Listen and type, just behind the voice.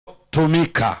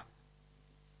kutumika.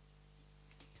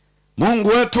 Mungu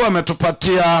wetu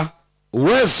ametupatia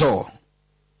uwezo,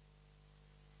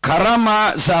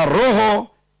 karama za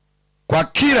Roho kwa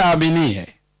kila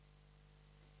aminie,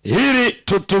 ili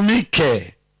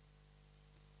tutumike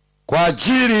kwa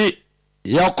ajili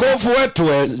ya wokovu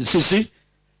wetu sisi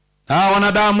na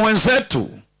wanadamu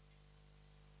wenzetu.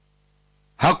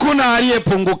 Hakuna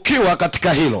aliyepungukiwa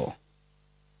katika hilo,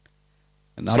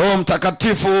 na Roho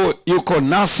Mtakatifu yuko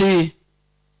nasi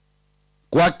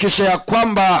kuhakikisha ya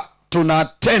kwamba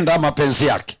tunatenda mapenzi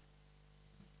yake.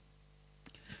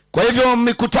 Kwa hivyo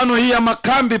mikutano hii ya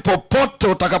makambi, popote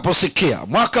utakaposikia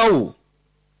mwaka huu,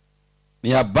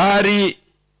 ni habari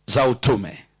za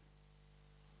utume.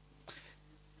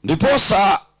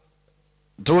 Ndiposa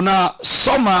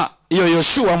tunasoma hiyo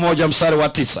Yoshua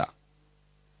 1:9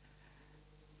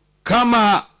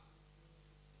 kama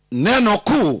neno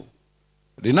kuu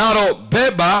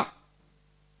linalobeba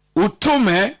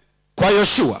utume kwa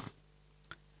Yoshua.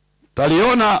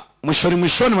 Taliona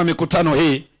mwishoni mwa mikutano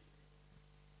hii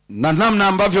na namna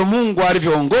ambavyo Mungu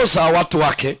alivyoongoza watu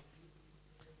wake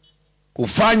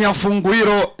kufanya fungu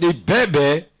hilo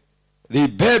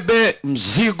libebe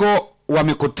mzigo wa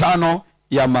mikutano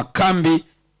ya makambi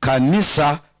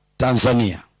kanisa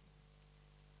Tanzania.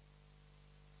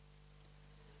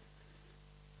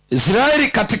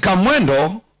 Israeli katika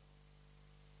mwendo,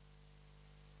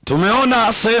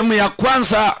 tumeona sehemu ya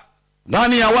kwanza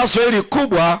ndani ya wazo hili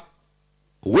kubwa,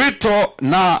 wito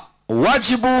na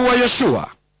wajibu wa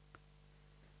Yoshua,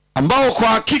 ambao kwa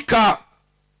hakika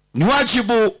ni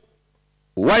wajibu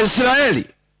wa Israeli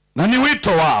na ni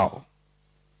wito wao.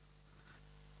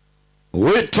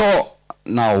 Wito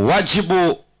na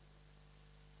wajibu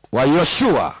wa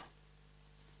Yoshua,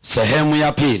 sehemu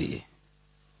ya pili.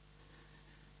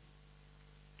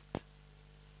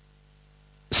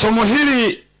 Somo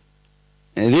hili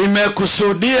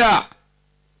limekusudia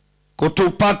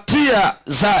kutupatia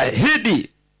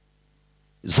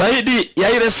zaidi ya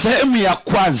ile sehemu ya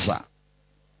kwanza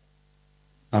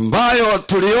ambayo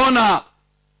tuliona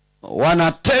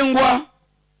wanatengwa,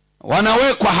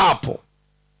 wanawekwa hapo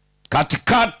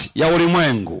katikati ya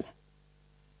ulimwengu,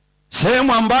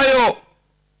 sehemu ambayo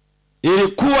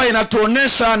ilikuwa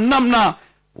inatuonesha namna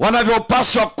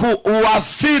wanavyopaswa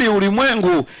kuuathiri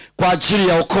ulimwengu kwa ajili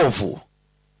ya wokovu.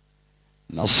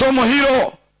 Na somo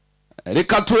hilo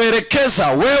likatuelekeza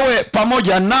wewe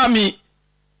pamoja nami,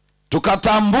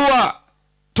 tukatambua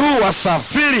tu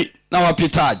wasafiri na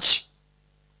wapitaji.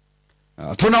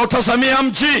 Tunautazamia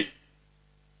mji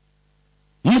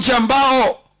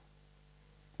ambao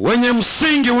wenye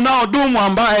msingi unaodumu,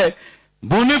 ambaye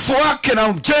mbunifu wake na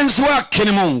mjenzi wake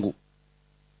ni Mungu.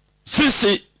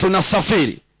 Sisi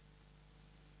tunasafiri.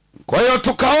 Kwa hiyo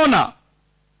tukaona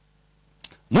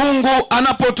Mungu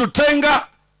anapotutenga,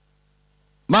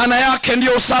 maana yake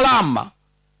ndiyo usalama.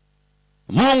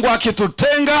 Mungu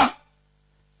akitutenga,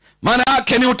 maana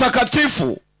yake ni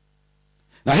utakatifu.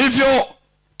 Na hivyo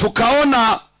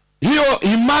tukaona hiyo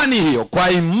imani hiyo,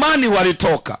 kwa imani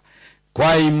walitoka,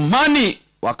 kwa imani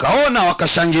wakaona,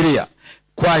 wakashangilia.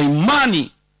 Kwa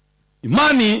imani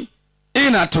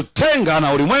inatutenga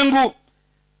na ulimwengu.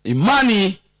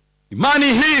 Imani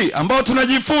hii ambayo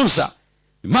tunajifunza,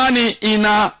 imani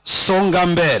inasonga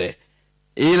mbele,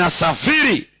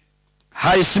 inasafiri,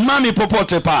 haisimami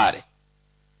popote pale.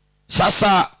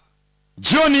 Sasa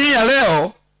jioni hii ya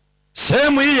leo,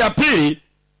 sehemu hii ya pili,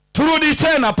 turudi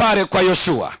tena pale kwa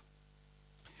Yoshua,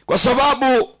 kwa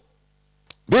sababu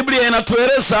Biblia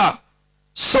inatueleza.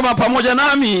 Soma pamoja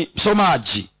nami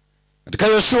msomaji katika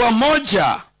Yoshua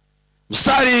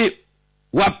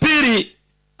 1:2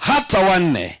 hata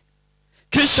 4.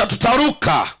 Kisha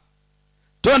tutaruka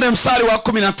twende mstari wa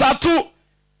 13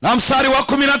 na mstari wa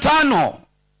 15.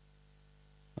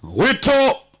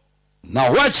 Wito na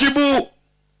wajibu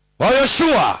wa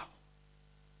Yoshua.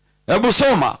 Hebu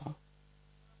soma.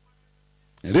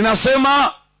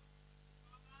 Linasema,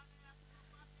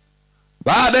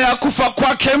 baada ya kufa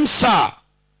kwake Musa,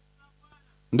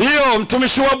 ndiyo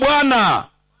mtumishi wa Bwana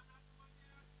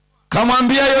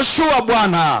kamwambia Yoshua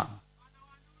Bwana,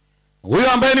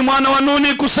 huyo ambaye ni mwana wa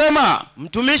Nuni, kusema,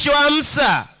 mtumishi wa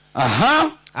Musa,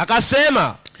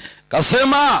 akasema,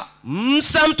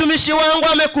 Musa mtumishi wangu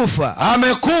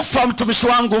amekufa mtumishi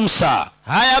wangu Musa.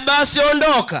 Haya basi,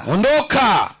 ondoka,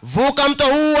 vuka mto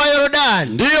huu wa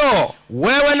Yordani, ndiyo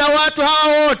wewe na watu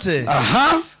hao wote,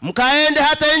 mkaende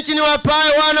hata nchi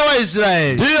niwapaye wana wa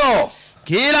Israeli. Ndiyo,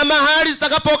 kila mahali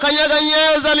zitakapokanyaga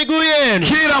nyayo za miguu yenu,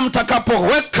 kila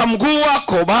mtakapoweka mguu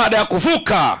wako baada ya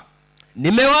kuvuka,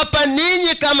 nimewapa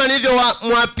ninyi kama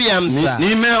nilivyomwapia Musa.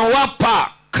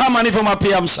 Nimewapa kama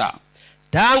nilivyomwapia Musa.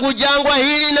 tangu jangwa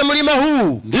hili na mlima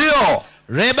huu, ndio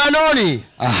Lebanoni,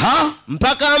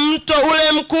 mpaka mto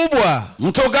ule mkubwa.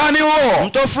 Mto gani huo?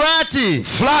 Mto Frati.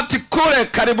 Frati kule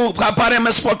karibu pale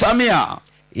Mesopotamia.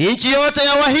 Nchi yote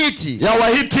ya Wahiti.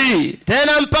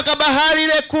 Tena mpaka bahari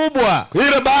ile kubwa.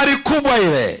 Ile bahari kubwa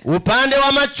ile. Upande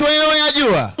wa machweo ya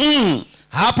jua.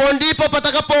 Hapo ndipo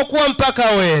patakapokuwa mpaka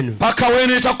wenu. Mpaka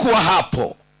wenu itakuwa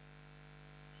hapo.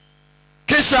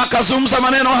 Kisha akazungumza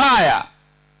maneno haya.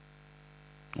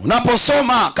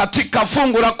 Unaposoma katika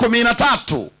fungu la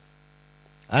 13,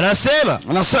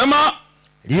 anasema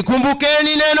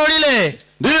likumbukeni neno lile,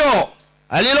 ndio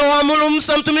aliloamuru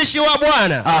Musa mtumishi wa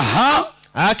Bwana,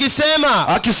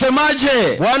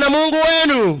 akisemaje? Bwana Mungu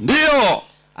wenu ndio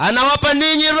anawapa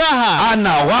ninyi raha.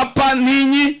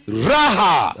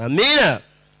 Amina.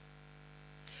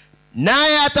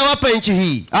 Naye atawapa nchi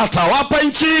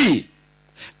hii.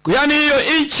 Yaani hiyo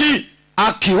nchi,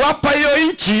 akiwapa hiyo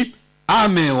nchi,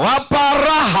 amewapa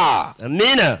raha.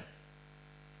 Amina.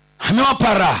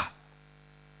 Amewapa raha.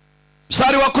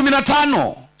 Mstari wa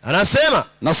 15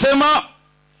 nasema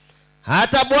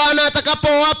hata Bwana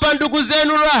atakapowapa ndugu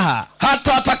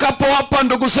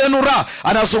zenu raha.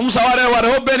 Anazungumza wale wa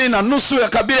Reubeni na nusu ya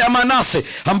kabila ya Manase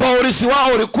ambao urithi wao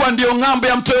ulikuwa ndio ng'ambo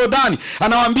ya mto Yordani.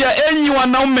 Anawaambia, enyi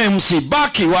wanaume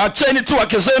msibaki, waacheni tu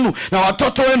wake zenu na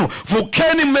watoto wenu,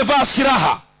 vukeni mmevaa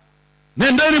silaha,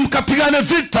 nendeni mkapigane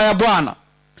vita ya Bwana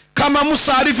kama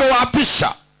Musa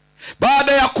alivyowaapisha.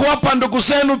 Baada ya kuwapa ndugu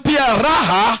zenu pia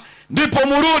raha, ndipo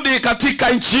murudi katika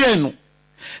nchi yenu.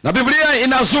 Na Biblia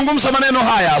inazungumza maneno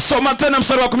haya. Soma tena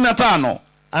mstari wa 15.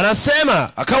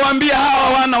 Akawaambia hawa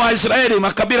wana wa Israeli,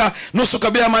 makabila nusu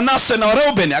kabila Manase na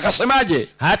Reubeni, akasemaje?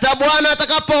 Hata Bwana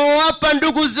atakapowapa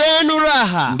ndugu zenu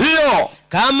raha, ndio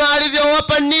kama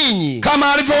alivyowapa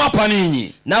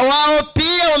ninyi, na wao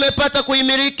pia wamepata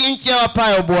kuimiliki nchi ya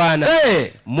wapayo Bwana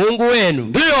Mungu wenu,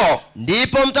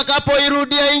 ndipo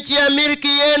mtakapoirudia nchi ya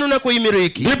miliki yenu na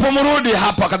kuimiliki. Ndipo mrudi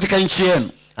hapa katika nchi yenu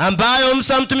ambayo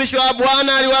Musa mtumishi wa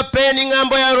Bwana aliwapeni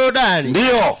ng'ambo ya Yordani,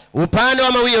 ndio upande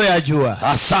wa mawio ya jua.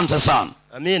 Asante sana.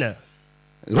 Amina.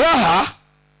 Raha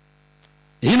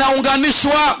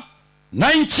inaunganishwa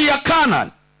na nchi ya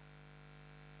Kanani,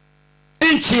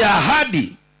 nchi ya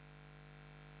ahadi.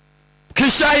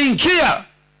 Kisha ingia,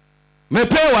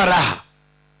 mepewa raha.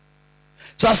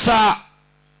 Sasa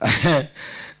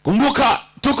kumbuka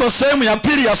tuko sehemu ya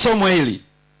pili ya somo hili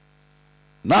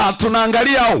na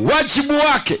tunaangalia wajibu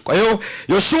wake. Kwa hiyo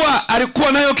Yoshua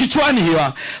alikuwa nayo kichwani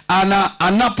hiyo,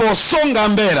 anaposonga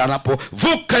mbele,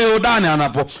 anapovuka Yordani,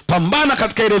 anapopambana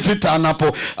katika ile vita,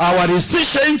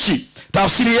 anapowarithisha nchi,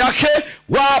 tafsiri yake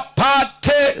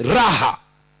wapate raha.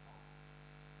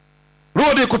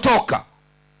 Rudi Kutoka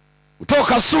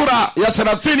sura ya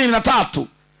 33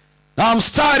 na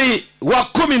mstari wa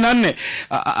 14.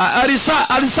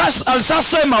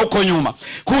 Alisasema huko nyuma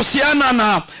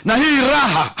kuhusiana na hii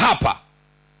raha hapa.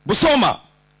 Busoma.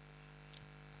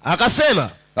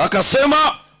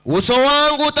 Akasema uso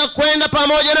wangu utakwenda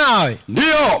pamoja nawe,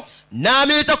 ndio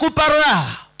nami nitakupa raha.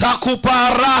 Takupa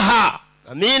raha.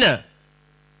 Amina.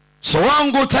 Uso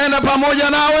wangu utaenda pamoja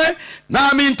nawe,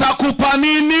 nami nitakupa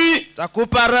nini?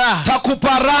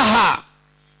 Takupa raha.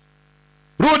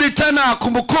 Rudi tena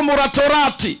Kumbukumbu la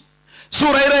Torati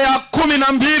sura ile ya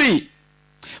 12,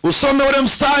 usome ule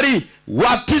mstari wa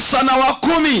 9 na wa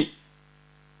 10.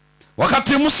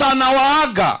 Wakati Musa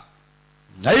anawaaga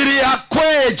na ili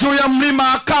akwee juu ya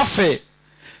mlima akafe,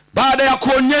 baada ya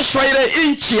kuonyeshwa ile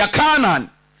nchi ya Kanani,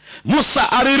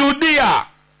 Musa alirudia.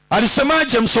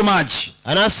 Alisemaje msomaji?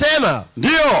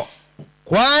 Ndio,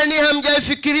 kwani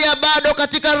hamjaifikiria bado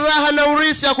katika raha na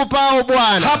urithi ya kupao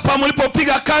Bwana? Hapa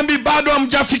mlipopiga kambi bado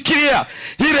hamjafikiria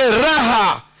ile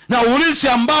raha na urithi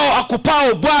ambao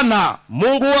akupao Bwana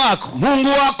Mungu wako.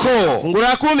 Fungu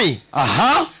la 10.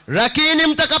 Lakini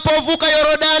mtakapovuka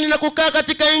Yordani na kukaa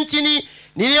katika nchi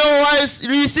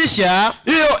niliyowarithisha,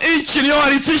 hiyo nchi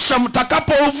niliyowarithisha,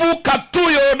 mtakapovuka tu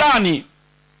Yordani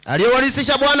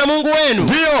aliyowarithisha Bwana Mungu wenu,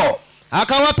 ndio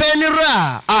akawapeni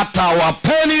raha.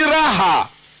 Atawapeni raha,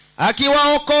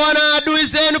 akiwaokoa na adui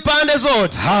zenu pande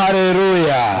zote.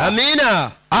 Haleluya.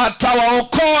 Amina.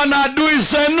 Atawaokoa na adui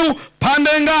zenu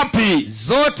pande ngapi?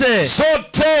 Zote.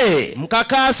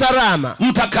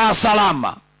 Mtakaa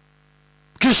salama.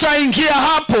 Kisha ingia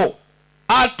hapo,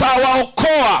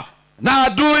 atawaokoa na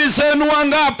adui zenu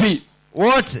wangapi?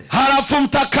 Wote. Halafu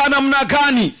mtakaa namna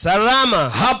gani? Salama.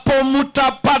 Hapo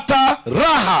mtapata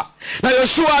raha. Na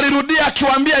Yoshua alirudia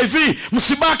akiwaambia hivi,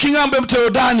 msibaki ng'ambo ya mto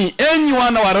Yordani, enyi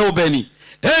wana wa Reubeni,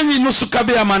 enyi nusu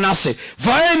kabila ya Manase,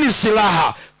 vaeni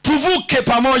silaha, tuvuke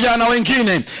pamoja na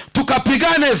wengine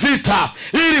tukapigane vita,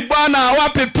 ili Bwana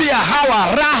awape pia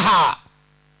hawa raha.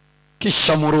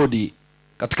 kisha murudi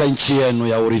katika nchi yenu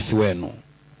ya urithi wenu.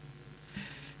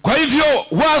 Kwa hivyo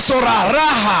wazo la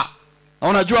raha, na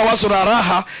unajua wazo la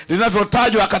raha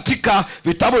linavyotajwa katika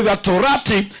vitabu vya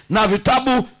Torati na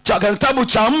vitabu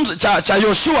cha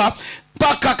Yoshua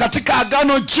mpaka katika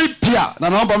Agano Jipya, na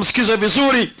naomba msikize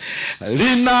vizuri,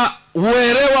 lina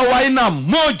uelewa wa aina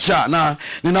moja, na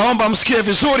ninaomba msikie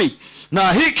vizuri.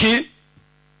 Na hiki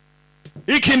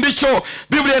ndicho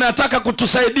Biblia inataka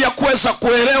kutusaidia kuweza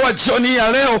kuelewa jioni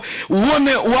ya leo.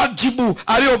 Uone wajibu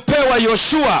aliopewa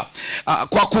Yoshua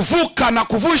kwa kuvuka na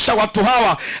kuvusha watu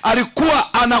hawa.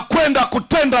 Alikuwa anakwenda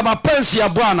kutenda mapenzi ya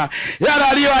Bwana, yale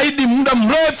aliyoahidi muda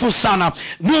mrefu sana.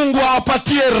 Mungu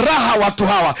awapatie raha watu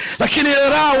hawa, lakini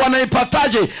raha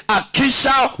wanaipataje?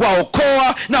 Akisha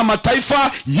waokoa na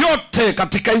mataifa yote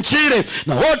katika nchi ile,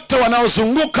 na wote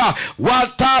wanaozunguka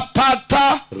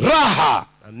watapata raha.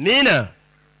 Amina.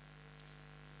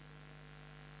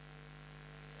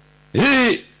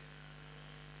 Hii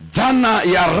dhana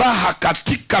ya raha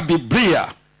katika Biblia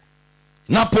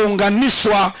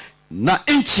inapounganishwa na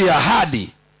nchi ya ahadi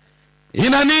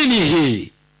ina nini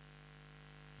hii?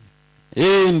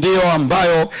 Hii ndiyo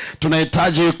ambayo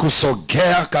tunahitaji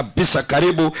kusogea kabisa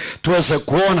karibu tuweze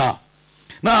kuona.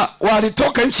 Na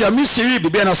walitoka nchi ya Misri,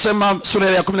 Biblia inasema sura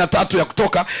ya 13 ya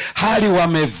Kutoka, hali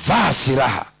wamevaa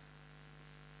silaha.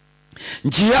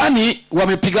 Njiani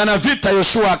wamepigana vita,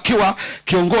 Yoshua akiwa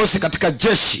kiongozi katika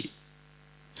jeshi,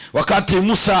 wakati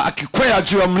Musa akikwea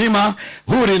juu ya mlima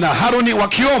Huri na Haruni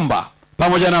wakiomba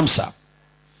pamoja na Musa.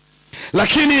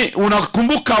 Lakini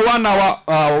unakumbuka wana wa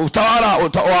utawala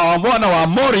wa wana wa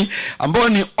Amori ambao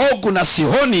ni Ogu na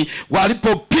Sihoni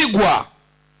walipopigwa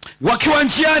wakiwa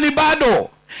njiani bado,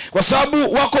 kwa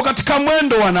sababu wako katika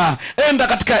mwendo, wanaenda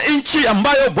katika nchi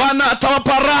ambayo Bwana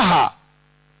atawapa raha.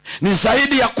 Ni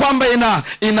zaidi ya kwamba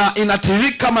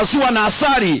inatirika maziwa na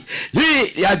asali.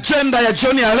 Hii agenda ya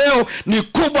jioni ya leo ni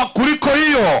kubwa kuliko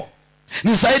hiyo.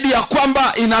 Ni zaidi ya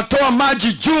kwamba inatoa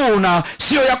maji juu na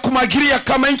sio ya kumwagilia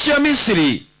kama nchi ya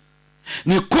Misri.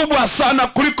 Ni kubwa sana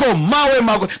kuliko mawe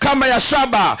kama ya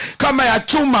shaba, kama ya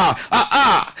chuma.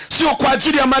 Sio kwa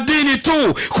ajili ya madini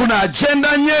tu. Kuna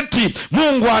agenda nyeti.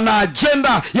 Mungu ana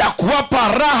agenda ya kuwapa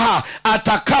raha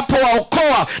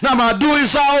atakapowaokoa na maadui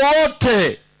zao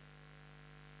wote.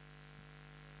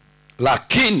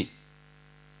 Lakini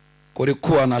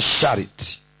kulikuwa na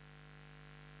sharti.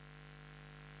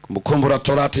 Kumbukumbu la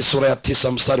Torati sura ya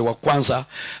 9 mstari wa 1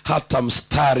 hata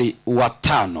mstari wa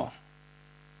 5.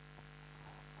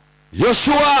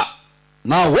 Yoshua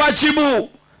na wajibu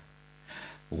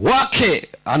wake,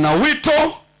 ana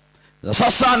wito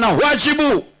sasa, ana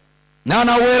wajibu na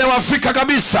anauelewa Afrika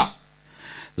kabisa.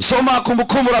 Soma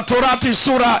Kumbukumbu la Torati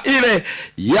sura ile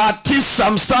ya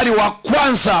 9 mstari wa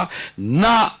 1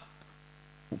 na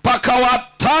mpaka wa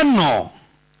 5.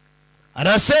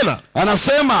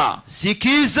 Anasema,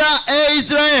 sikiza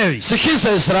Israeli,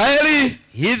 sikiza Israeli,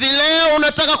 hivi leo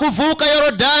unataka kuvuka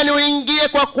Yordani uingie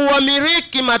kwa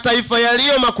kuamiliki mataifa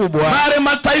yaliyo makubwa. Mare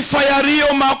mataifa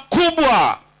yaliyo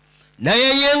makubwa na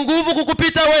yenye nguvu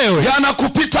kukupita wewe,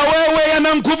 yanakupita wewe,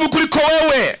 yana nguvu kuliko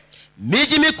wewe.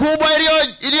 Miji mikubwa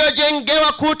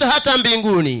iliyojengewa kuta hata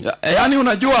mbinguni. Yaani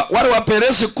unajua wale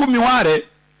Waperesi 10 wale,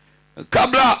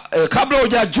 kabla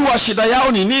hujajua shida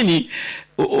yao ni nini,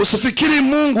 usifikiri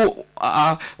Mungu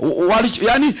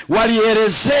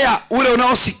walielezea ule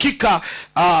unaosikika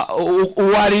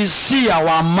uhalisia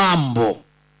wa mambo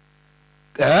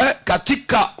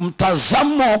katika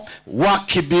mtazamo wa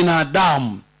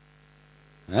kibinadamu.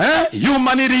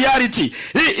 Human reality.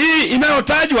 Hii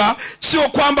inayotajwa sio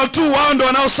kwamba tu wao ndio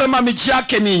wanaosema miji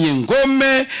yake ni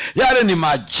ngome, yale ni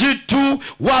majitu,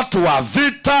 watu wa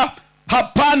vita.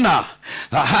 Hapana.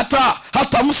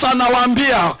 Hata Musa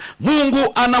anawaambia,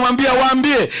 Mungu anawaambia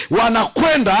waambie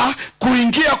wanakwenda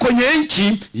kuingia kwenye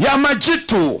nchi ya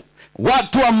majitu,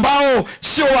 watu ambao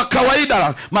sio wa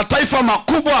kawaida, mataifa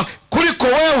makubwa kuliko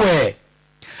wewe.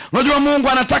 Unajua Mungu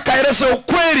anataka aeleze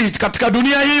ukweli katika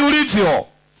dunia hii ulivyo.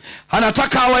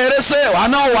 Anataka awaeleze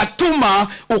wanaowatuma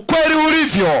ukweli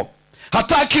ulivyo.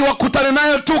 Hataki wakutane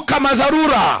nayo tu kama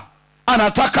dharura.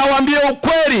 Anataka waambie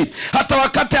ukweli. Hata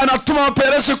wakati anatuma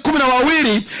Waperesi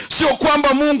 12, sio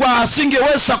kwamba Mungu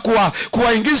asingeweza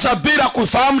kuwaingiza bila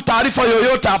kufahamu taarifa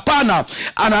yoyote. Hapana,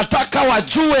 anataka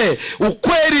wajue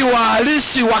ukweli wa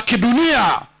halisi wa kidunia.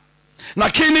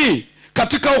 Lakini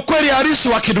katika ukweli halisi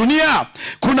wa kidunia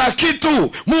kuna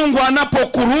kitu. Mungu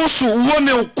anapokuruhusu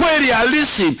uone ukweli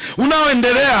halisi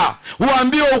unaoendelea,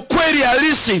 uambiwe ukweli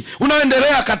halisi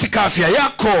unaoendelea katika afya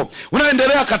yako,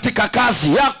 unaoendelea katika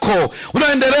kazi yako,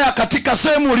 unaoendelea katika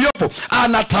sehemu uliyopo,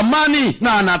 anatamani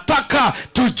na anataka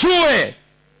tujue.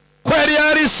 kweli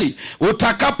halisi.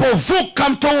 Utakapovuka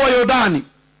mto wa Yordani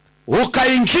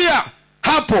ukaingia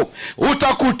hapo,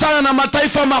 utakutana na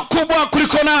mataifa makubwa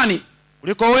kuliko nani?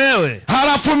 Kuliko wewe.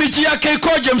 Halafu miji yake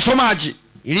ikoje, msomaji?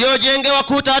 Iliyojengewa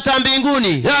kuta hata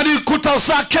mbinguni. Yaani kuta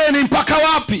zake ni mpaka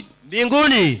wapi?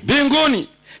 Mbinguni. Mbinguni.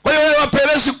 Kwa hiyo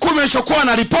wapelelezi 10 walichokuwa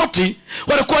na ripoti,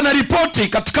 walikuwa na ripoti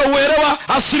katika uelewa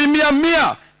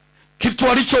 100%. Kitu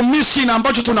walichomisi na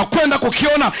ambacho tunakwenda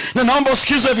kukiona, na naomba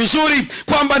usikize vizuri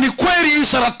kwamba ni kweli hii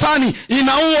saratani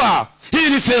inaua. Hii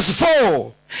ni phase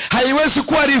 4. Haiwezi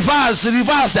kuwa reverse.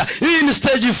 Hii ni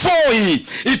stage 4, hii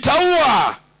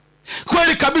itaua.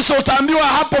 Kweli kabisa, utaambiwa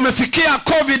hapo umefikia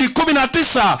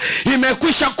COVID-19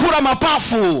 imekwisha kula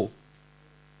mapafu.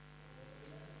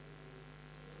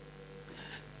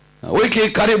 Wiki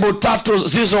karibu 3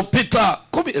 zilizopita,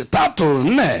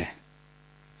 3-4,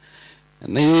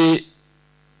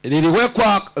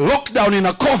 niliwekwa lockdown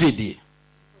na COVID.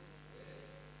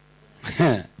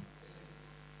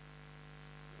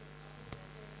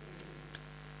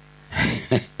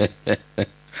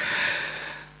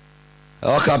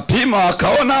 Wakapima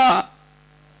wakaona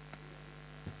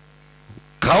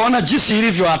jinsi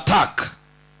ilivyo attack,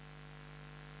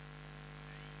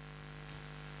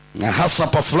 na hasa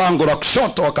pafu langu la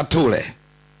kushoto wakati ule.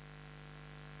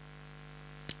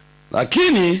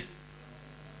 Lakini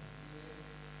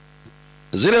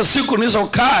zile siku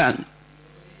nilizokaa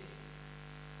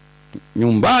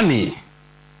nyumbani,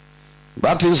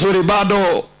 bahati nzuri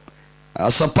bado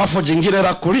hasa pafu jingine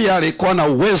la kulia lilikuwa na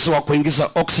uwezo wa kuingiza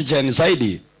oxygen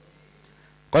zaidi.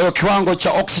 Kwa hiyo kiwango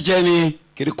cha oxygen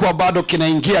kilikuwa bado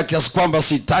kinaingia kiasi kwamba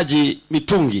sihitaji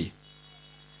mitungi.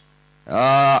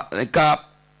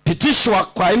 Nikapitishwa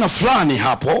kwa aina fulani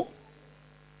hapo,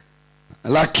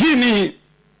 lakini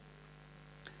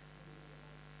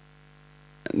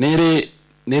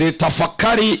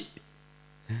nilitafakari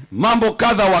mambo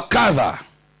kadha wa kadha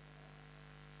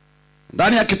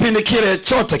ndani ya kipindi kile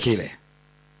chote kile,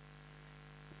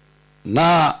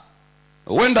 na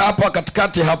huenda hapa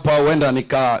katikati hapa huenda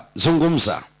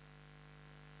nikazungumza.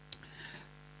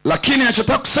 Lakini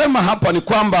ninachotaka kusema hapa ni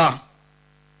kwamba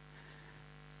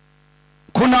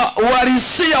kuna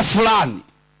uhalisia fulani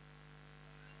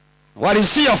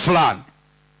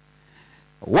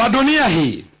wa dunia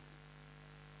hii.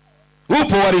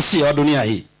 Upo uhalisia wa dunia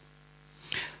hii,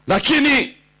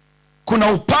 lakini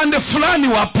kuna upande fulani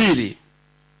wa pili.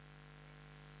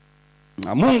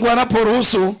 Na Mungu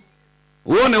anaporuhusu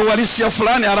uone uhalisia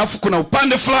fulani, halafu kuna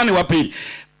upande fulani wa pili,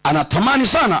 anatamani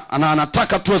sana,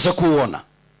 anataka tuweze kuuona.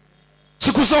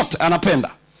 Siku zote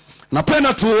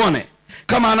anapenda tuuone,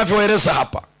 kama anavyoeleza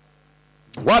hapa.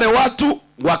 Wale watu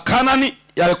wa Kanani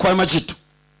yalikuwa majitu,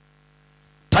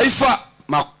 taifa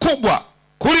makubwa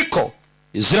kuliko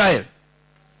Israeli.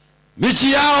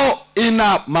 Miji yao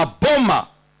ina maboma,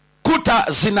 kuta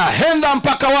zinahenda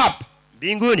mpaka wapi?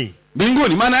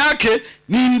 Mbinguni. Maana yake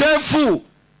ni ndefu,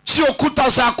 sio kuta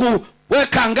za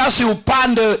kuweka ngazi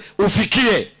upande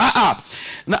ufikie.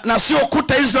 Na sio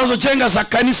kuta hizi zinazojenga za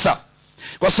kanisa,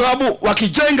 kwa sababu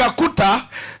wakijenga kuta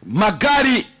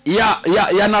magari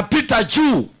yanapita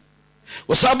juu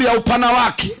kwa sababu ya upana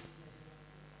wake,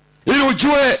 ili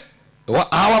ujue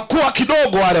hawakuwa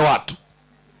kidogo wale watu.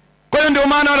 Kwa hiyo ndio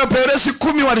maana wale wapelelezi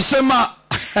 10 walisema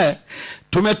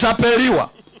tumetapeliwa,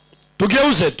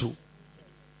 tugeuze tu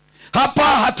hapa,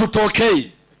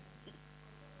 hatutokei.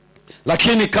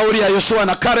 Lakini kauli ya Yoshua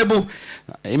na Kalebu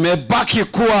imebaki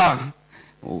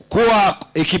kuwa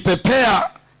ikipepea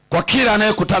kwa kila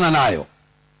anayekutana nayo.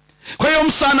 Kwa hiyo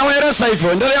Musa anawaeleza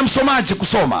hivyo. Endelea msomaji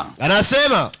kusoma.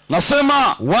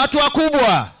 Nasema watu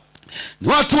wakubwa,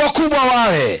 watu wakubwa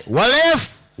wale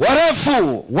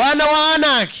warefu, wana wa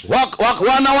Anaki.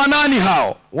 Wana wa nani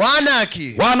hao?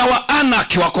 Wana wa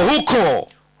Anaki wako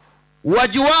huko.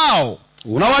 Wajuao,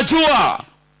 unawajua,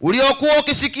 uliokuwa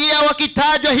ukisikia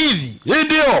wakitajwa hivi. Hii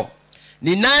ndio.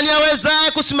 Ni nani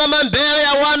awezaye kusimama mbele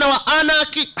ya wana wa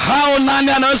Anaki? Hao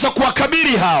nani anaweza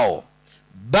kuwakabili hao?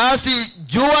 Basi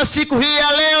jua siku hii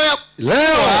ya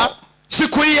leo,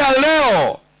 siku hii ya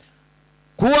leo,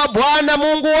 kuwa Bwana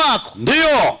Mungu wako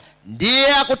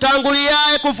ndiye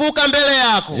akutanguliaye kuvuka mbele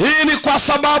yako. Hii ni kwa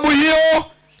sababu hiyo.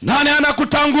 Nani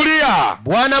anakutangulia?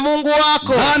 Bwana Mungu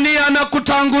wako. Nani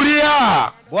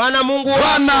anakutangulia? Bwana Mungu wako.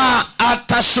 Bwana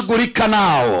atashughulika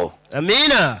nao.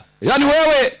 Amina. Yaani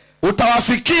wewe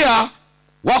utawafikia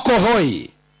wako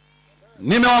hoi,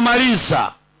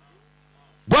 nimewamaliza.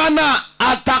 Bwana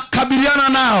atakabiliana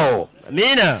nao.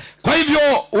 Amina. Kwa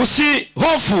hivyo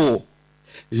usihofu,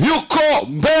 yuko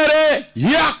mbele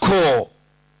yako,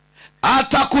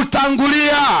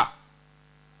 atakutangulia.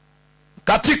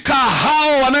 Katika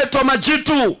hao wanaitwa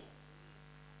majitu,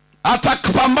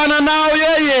 atakupambana nao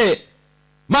yeye,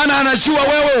 maana anajua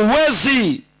wewe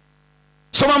uwezi.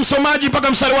 Soma msomaji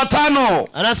mpaka mstari wa 5.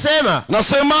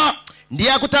 Anasema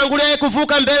ndiye akutangulia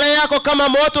kuvuka mbele yako kama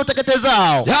moto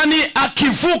uteketezao. Yani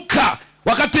akivuka,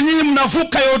 wakati nyinyi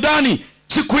mnavuka Yordani,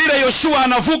 siku ile Yoshua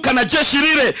anavuka na jeshi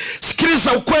lile.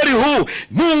 Sikiliza ukweli huu,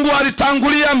 Mungu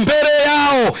alitangulia mbele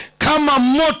yao kama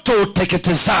moto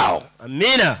uteketezao.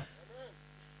 Amina.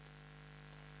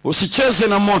 Usicheze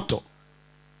na moto,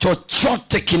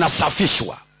 chochote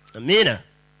kinasafishwa. Amina.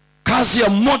 Kazi ya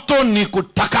moto ni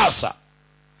kutakasa.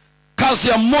 Kazi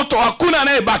ya moto, hakuna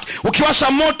anayebaki.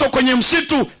 Ukiwasha moto kwenye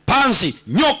msitu, panzi,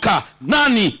 nyoka,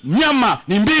 mnyama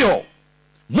ni mbio.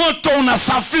 Moto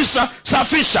unasafisha.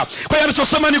 Kwa hiyo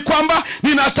anachosema ni kwamba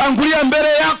ninatangulia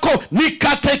mbele yako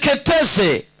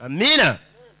nikateketeze. Amina.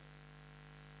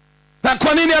 Na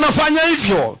kwa nini anafanya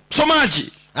hivyo?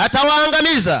 Msomaji,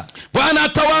 atawaangamiza. Bwana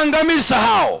atawaangamiza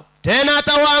hao, tena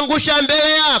atawaangusha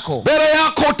mbele yako. Mbele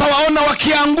yako utawaona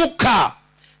wakianguka.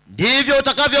 Ndivyo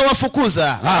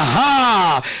utakavyowafukuza.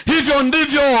 Hivyo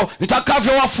ndivyo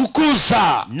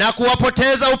nitakavyowafukuza na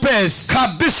kuwapoteza upesi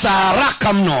kabisa,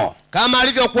 haraka mno, kama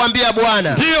alivyokuambia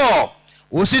Bwana. Ndio.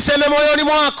 Usiseme moyoni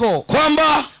mwako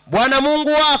kwamba Bwana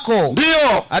Mungu wako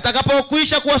ndio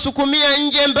atakapokwisha kuwasukumia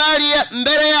nje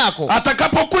mbele yako,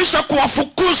 atakapokwisha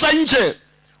kuwafukuza nje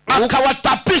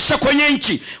akawatapisha kwenye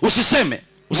nchi. Usiseme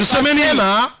nini?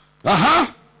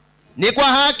 Ni kwa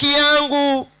haki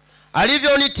yangu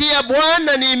alivyonitia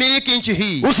Bwana niimiliki nchi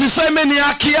hii. Usiseme ni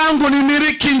haki yangu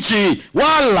nimiliki nchi,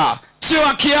 wala sio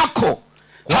haki yako.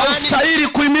 Haustahili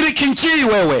kuimiliki nchi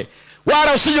wewe,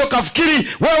 wala usije ukafikiri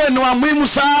wewe ni wa muhimu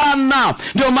sana.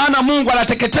 Ndio maana Mungu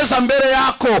anateketeza mbele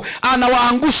yako,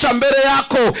 anawaangusha mbele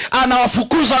yako,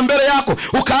 anawafukuza mbele yako,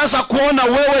 ukaanza kuona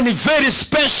wewe ni very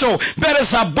special mbele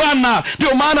za Bwana.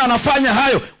 Ndio maana anafanya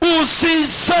hayo.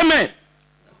 Usiseme,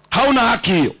 hauna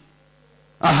haki hiyo.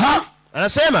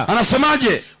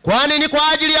 Anasemaje? Kwani ni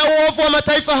kwa ajili ya uovu wa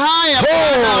mataifa haya.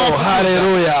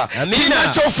 Haleluya.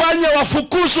 Kinachofanya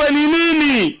wafukuzwe ni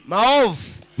nini?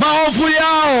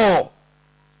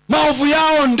 Maovu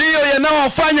yao ndiyo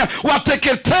yanayowafanya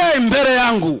wateketee mbele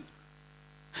yangu.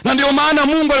 Na ndio maana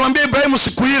Mungu alimwambia Ibrahimu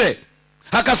siku ile,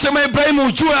 akasema, Ibrahimu,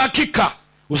 ujue hakika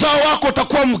uzao wako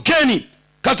utakuwa mgeni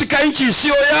katika nchi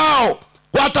isiyo yao,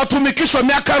 watatumikishwa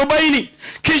miaka 40,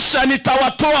 kisha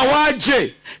nitawatoa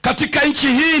waje katika nchi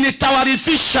hii,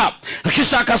 nitawarithisha.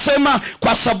 Kisha akasema,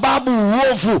 kwa sababu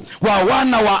uovu wa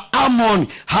wana wa Amoni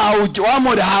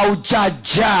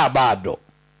haujajaa bado.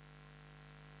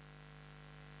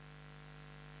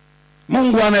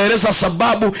 Mungu anaeleza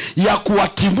sababu ya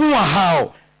kuwatimua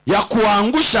hao, ya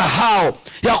kuwaangusha hao,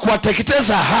 ya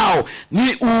kuwateketeza hao,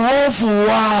 ni uovu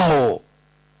wao.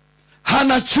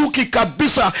 Hana chuki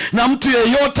kabisa na mtu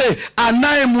yeyote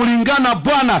anayemulingana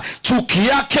Bwana. Chuki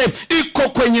yake iko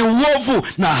kwenye uovu,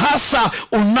 na hasa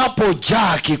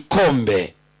unapojaa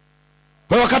kikombe.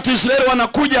 Kwa wakati Israeli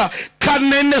wanakuja,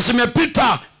 karne 4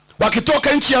 zimepita,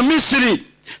 wakitoka nchi ya Misri,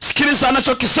 sikiliza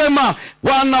anachokisema,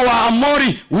 wana wa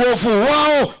Amori uovu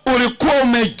wao ulikuwa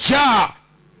umejaa,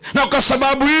 na kwa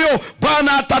sababu hiyo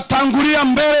Bwana atatangulia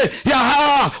mbele ya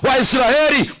hawa wa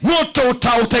Israeli, moto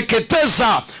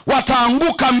utauteketeza,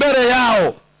 wataanguka mbele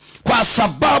yao. Kwa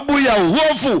sababu ya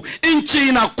uovu, nchi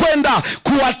inakwenda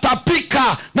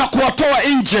kuwatapika na kuwatoa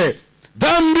nje.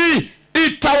 Dhambi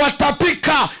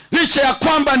itawatapika, licha ya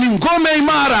kwamba ni ngome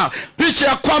imara, licha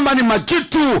ya kwamba ni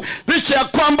majitu, licha ya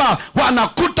kwamba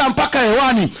wanakuta mpaka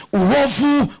hewani,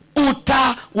 uovu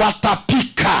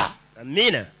utawatapika.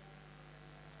 Amina.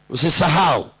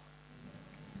 Usisahau,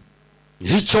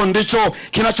 hicho ndicho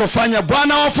kinachofanya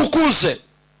Bwana wafukuze.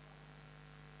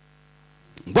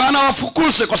 Bwana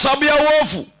wafukuze kwa sababu ya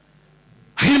uovu.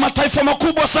 Hii mataifa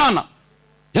makubwa sana,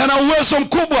 yana uwezo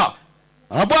mkubwa,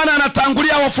 na Bwana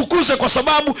anatangulia wafukuze kwa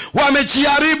sababu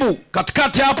wamejiharibu.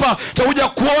 Katikati hapa tutakuja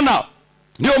kuona,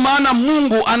 ndio maana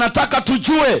Mungu anataka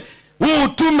tujue huu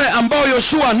utume ambao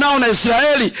Yoshua nao na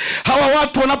Israeli, hawa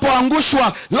watu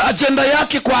wanapoangushwa, ajenda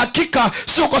yake kwa hakika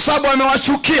sio kwa sababu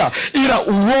wamewachukia, ila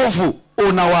uovu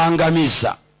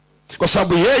unawaangamiza, kwa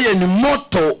sababu yeye ni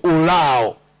moto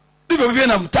ulao. Ndivyo Biblia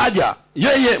inamtaja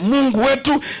yeye. Mungu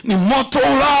wetu ni moto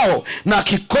ulao, na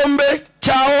kikombe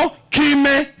chao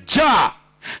kimejaa.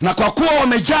 Na kwa kuwa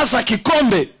wamejaza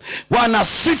kikombe, wana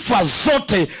sifa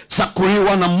zote za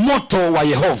kuliwa na moto wa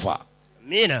Yehova.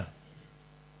 Amina.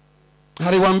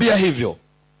 Aliwaambia hivyo.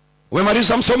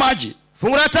 Umemaliza msomaji?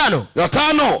 Fungu la 5. La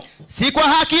 5. Si kwa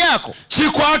haki yako, si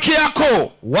kwa haki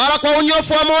yako, wala kwa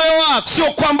unyofu wa moyo wako.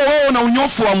 Sio kwamba wewe una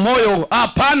unyofu wa moyo,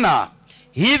 hapana.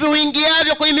 Hivi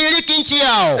uingiavyo kuimiliki nchi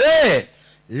yao,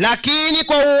 Lakini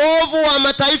kwa uovu wa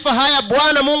mataifa haya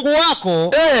Bwana Mungu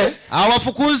wako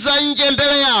awafukuza nje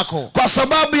mbele yako. Kwa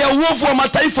sababu ya uovu wa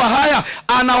mataifa haya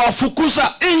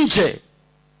anawafukuza nje.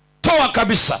 Toa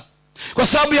kabisa. Kwa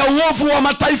sababu ya uovu wa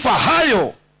mataifa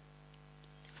hayo.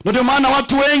 Ndio maana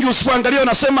watu wengi usipoangalia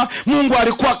wanasema Mungu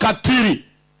alikuwa katili.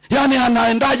 Yani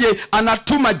anaendaje,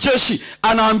 anatuma jeshi,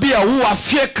 anawaambia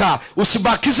afyeka,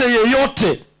 usibakize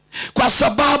yeyote. Kwa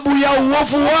sababu ya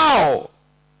uovu wao.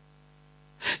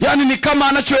 Yani ni kama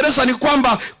anachoeleza ni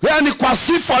kwamba, yani kwa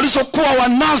sifa walizokuwa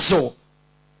wanazo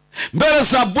mbele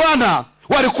za Bwana,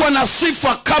 walikuwa na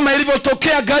sifa kama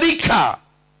ilivyotokea gharika.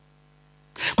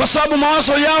 Kwa sababu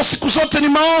mawazo yao siku zote ni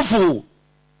maovu.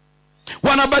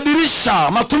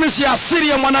 Wanabadilisha matumizi ya asili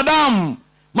ya mwanadamu.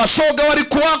 Mashoga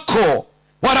walikuwako,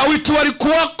 Warawiti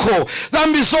walikuwako.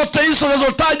 Dhambi zote hizo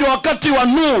zilizotajwa wakati wa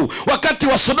Nuhu, wakati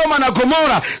wa Sodoma na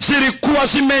Gomora, zilikuwa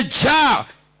zimejaa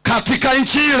katika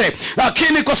nchi ile.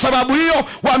 Lakini kwa sababu hiyo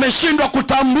wameshindwa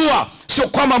kutambua. Sio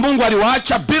kwamba Mungu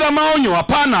aliwaacha bila maonyo,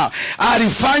 hapana.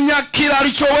 Alifanya kila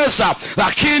alichoweza,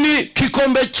 lakini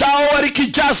kikombe chao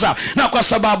walikijaza. Na kwa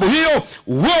sababu hiyo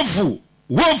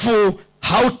uovu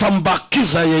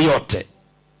hautambakiza yeyote.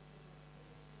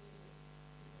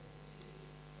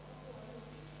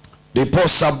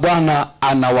 Ndiposa Bwana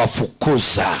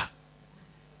anawafukuza.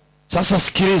 Sasa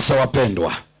sikiliza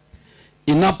wapendwa.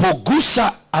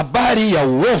 Inapogusa habari ya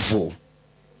uovu,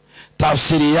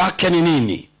 tafsiri yake ni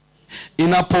nini?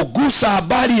 Inapogusa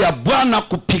habari ya Bwana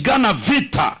kupigana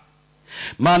vita,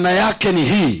 maana yake ni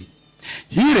hii.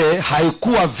 Ile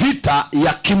haikuwa vita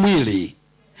ya kimwili.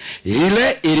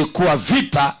 Ile ilikuwa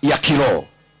vita ya kiroho.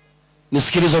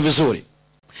 Nisikilize vizuri.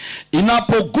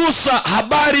 Inapogusa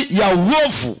habari ya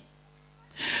uovu,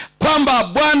 kwamba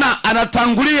Bwana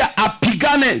anatangulia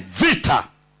apigane vita,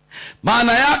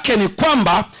 maana yake ni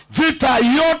kwamba vita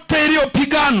yote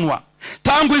iliyopiganwa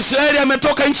tangu Israeli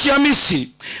ametoka nchi ya Misri,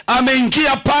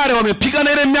 ameingia pale,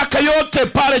 wamepigana ile miaka yote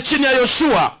pale chini ya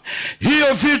Yoshua.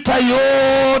 Hiyo vita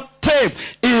yote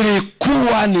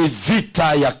ilikuwa ni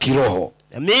vita ya kiroho.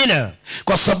 Amina.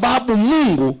 Kwa sababu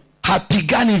Mungu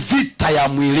hapigani vita ya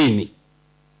mwilini.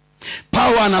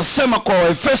 Paulo anasema kwa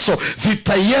Waefeso,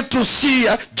 vita yetu si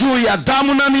juu ya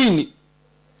damu na nini?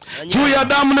 Juu ya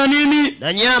damu na nini?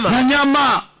 Na nyama. Na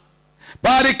nyama.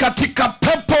 Bali katika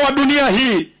pepo wa dunia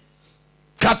hii,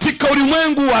 katika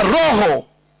ulimwengu wa roho.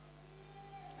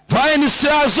 Vaeni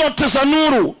silaha zote za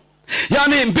nuru.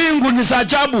 Yani mbingu ni za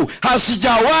ajabu,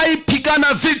 hazijawahi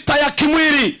pigana vita ya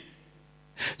kimwili.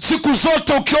 Siku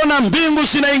zote ukiona mbingu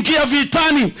zinaingia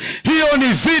vitani, hiyo ni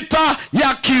vita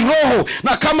ya kiroho.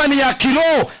 Na kama ni ya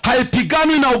kiroho,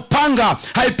 haipigani na upanga,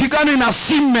 haipigani na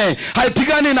sime,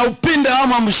 haipigani na upinde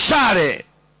ama mshale.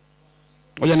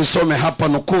 Ngoja nisome hapa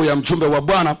nukuu ya mjumbe wa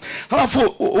Bwana, halafu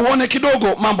uone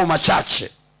kidogo mambo machache.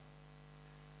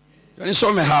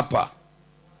 Nisome hapa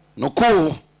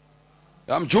nukuu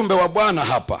ya mjumbe wa Bwana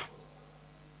hapa,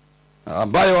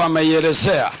 ambayo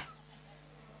ameielezea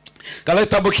katika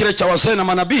kitabu kile cha Wazee na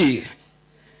Manabii.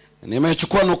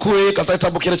 Nimechukua nukuu hii katika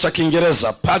kitabu kile cha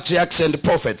Kiingereza, Patriarchs and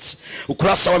Prophets,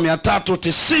 ukurasa wa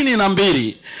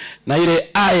 392 na ile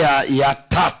aya ya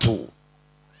 3.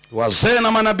 Wazee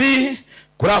na Manabii,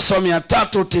 ukurasa wa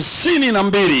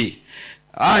 392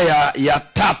 aya ya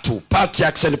 3,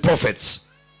 Patriarchs and Prophets.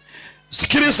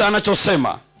 Sikiliza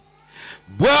anachosema.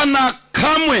 Bwana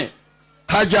kamwe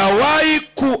hajawahi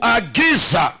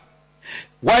kuagiza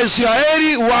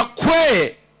Waisraeli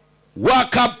wakwe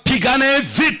wakapigane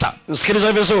vita.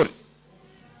 Sikiliza vizuri.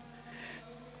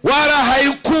 Wala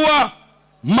haikuwa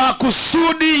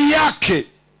makusudi yake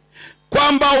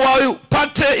kwamba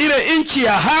wapate ile nchi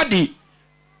ya ahadi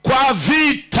kwa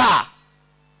vita.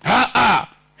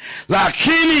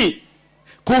 Lakini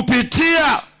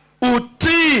kupitia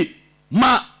utii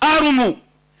maalumu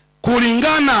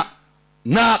kulingana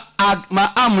na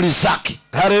maamri zake.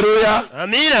 Haleluya.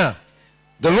 Amina.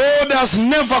 The Lord has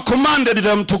never commanded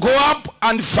them to go up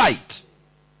and fight.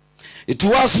 It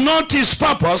was not his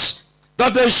purpose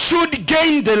that they should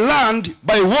gain the land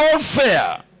by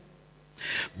warfare,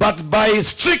 but by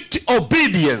strict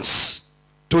obedience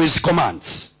to his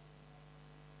commands.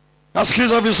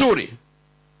 Nasikiliza vizuri.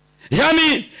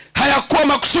 Yani hayakuwa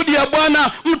makusudi ya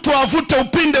Bwana mtu avute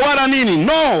upinde wala nini.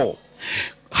 No.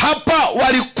 Hapa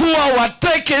walikuwa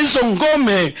wateke hizo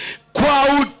ngome kwa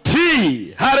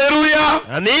utii. Haleluya.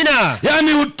 Amina.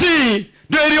 Yani utii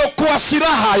ndio iliyokuwa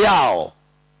silaha yao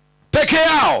peke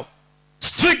yao.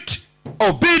 Strict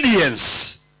obedience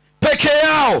peke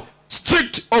yao.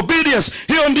 Strict obedience,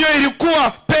 hiyo ndio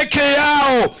ilikuwa peke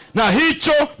yao. Na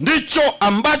hicho ndicho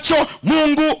ambacho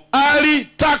Mungu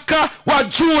alitaka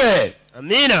wajue.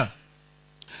 Amina.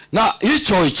 Na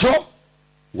hicho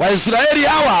Waisraeli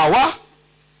hawa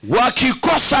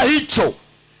wakikosa hicho,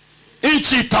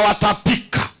 nchi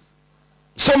itawatapika.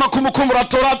 Soma Kumbukumbu la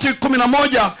Torati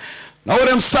 11 na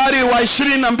ule mstari wa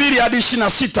 22 hadi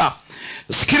 26.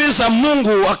 Sikiliza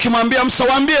Mungu akimwambia Musa,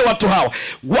 waambie watu hawa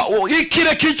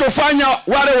kile kilichofanya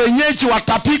wale wenyeji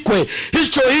watapikwe,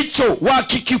 hicho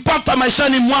wakikipata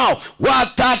maishani mwao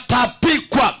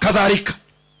watatapikwa kadhalika.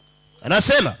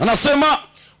 Anasema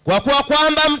kwa kuwa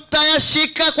kwamba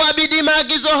mtayashika kwa bidii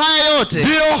maagizo haya yote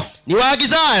ndio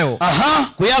niwaagizayo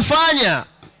kuyafanya,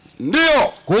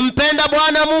 ndio kumpenda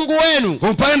Bwana Mungu wenu,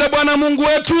 kumpenda Bwana Mungu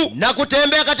wetu, na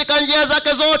kutembea katika njia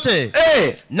zake zote,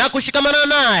 na kushikamana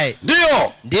naye,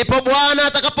 ndipo Bwana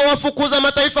atakapowafukuza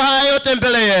mataifa haya yote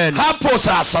mbele yenu. Hapo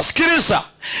sasa sikiliza,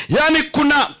 yani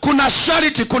kuna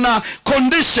sharti, kuna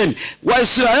condition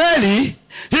Waisraeli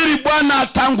ili Bwana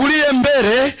atangulie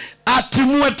mbele,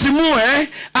 atimue,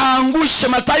 aangushe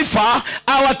mataifa,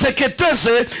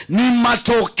 awateketeze. Ni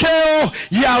matokeo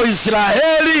ya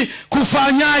Israeli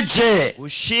kufanyaje?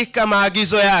 Kushika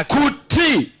maagizo yake,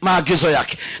 kutii maagizo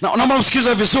yake. Na naomba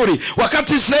msikize vizuri,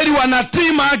 wakati Israeli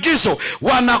wanatii maagizo,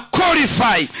 wana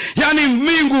qualify. Yani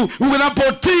mbingu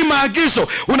unapotii maagizo,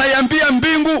 unaiambia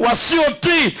mbingu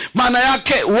wasiotii, maana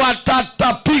yake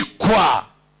watatapikwa.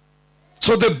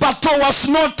 So the battle was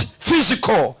not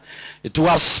physical, it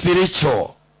was spiritual.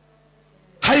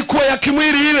 Haikuwa ya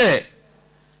kimwili ile.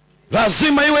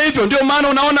 Lazima iwe hivyo. Ndio maana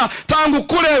unaona tangu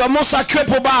kule wa Musa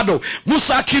akiwepo bado,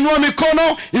 Musa akinua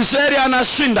mikono, Israeli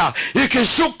anashinda.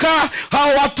 Ikishuka hao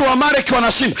watu wa Amaleki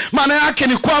wanashinda. Maana yake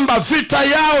ni kwamba vita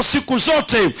yao siku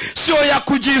zote sio ya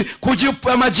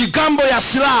majigambo ya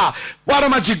silaha, wala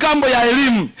majigambo ya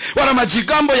elimu, wala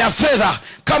majigambo ya fedha.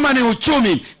 Kama ni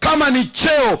uchumi, kama ni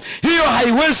cheo, hiyo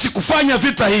haiwezi kufanya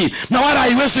vita hii, na wala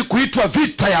haiwezi kuitwa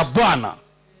vita ya Bwana.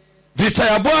 Vita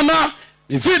ya Bwana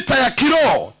ni vita ya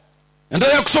kiroho.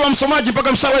 Endelea kusoma msomaji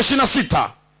mpaka mstari wa 26.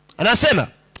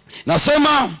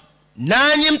 Nasema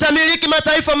nanyi mtamiliki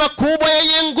mataifa makubwa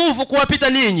yenye nguvu kuwapita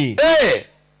ninyi.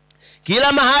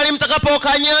 Kila mahali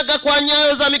mtakapokanyaga kwa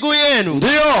nyayo za miguu yenu,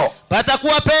 ndio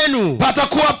patakuwa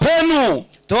penu.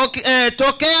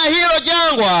 Tokea hilo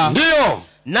jangwa, ndio,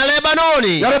 na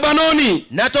Lebanoni,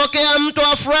 na tokea mto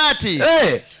wa Frati,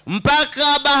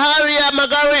 mpaka bahari ya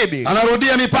magharibi.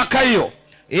 Anarudia mipaka hiyo,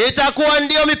 itakuwa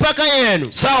ndio mipaka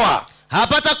yenu. Sawa.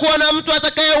 Hapatakuwa na mtu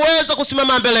atakayeweza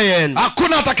kusimama mbele yenu.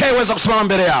 Hakuna atakayeweza kusimama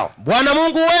mbele yao.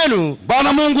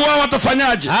 Bwana Mungu wao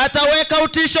atafanyaje? Ataweka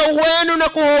utisho wenu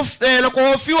na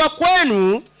kuhofiwa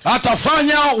kwenu.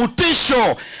 Atafanya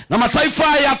utisho na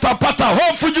mataifa yatapata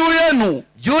hofu juu yenu,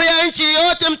 juu ya nchi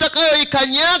yote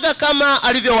mtakayoikanyaga, kama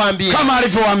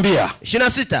alivyowaambia.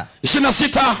 26.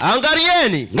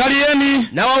 Angalieni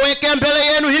na wawekea mbele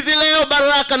yenu hivi leo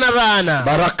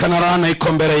baraka na laana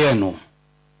iko mbele yenu.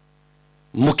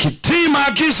 Mkitii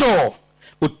maagizo,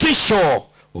 utisho,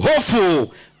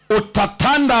 hofu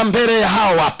utatanda mbele ya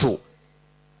hao watu.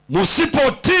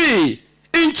 Msipotii,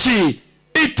 nchi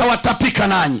itawatapika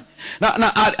nanyi.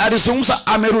 Na alizungumza,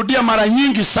 amerudia mara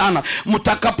nyingi sana,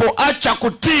 mtakapoacha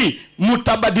kutii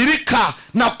mtabadilika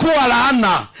na kuwa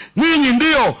laana. Ninyi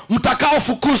ndio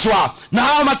mtakaofukuzwa, na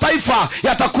hao mataifa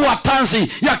yatakuwa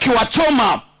tanzi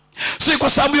yakiwachoma. Si kwa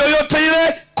sababu yoyote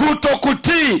ile,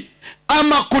 kutokutii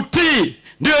ama kutii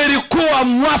ndio ilikuwa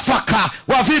mwafaka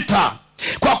wa vita.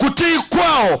 Kwa kutii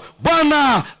kwao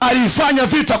Bwana alifanya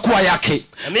vita kuwa yake.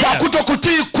 Amina. Kwa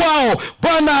kutokutii kwao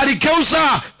Bwana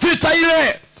aligeuza vita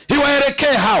ile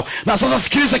iwaelekee hao. Na sasa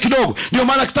sikiliza kidogo, ndio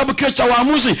maana kitabu kile cha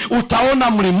Waamuzi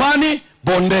utaona mlimani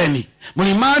bondeni.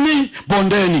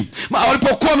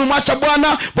 Walipokuwa wamemwacha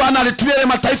Bwana alitumia ile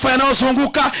mataifa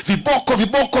yanayozunguka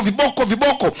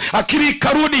viboko. Akili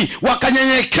ikarudi,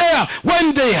 wakanyenyekea.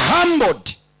 When they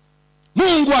humbled,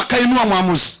 Mungu akainua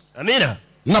mwamuzi. Amina.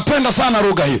 Napenda sana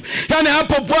lugha hiyo. Yani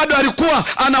hapo bado alikuwa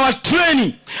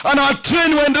anawatrain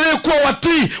waendelee kuwa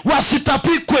watii,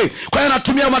 wasitapikwe. Kwa hiyo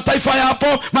anatumia mataifa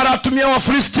hapo, mara anatumia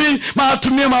Wafilisti, mara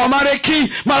anatumia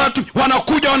Waamaleki,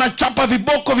 wanakuja wanachapa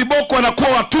viboko, wanakuwa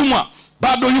watumwa.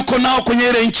 Bado yuko nao kwenye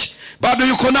ile nchi.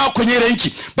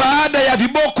 Baada ya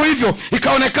viboko hivyo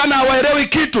ikaonekana hawaelewi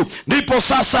kitu, ndipo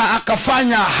sasa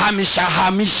akafanya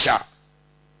hamisha.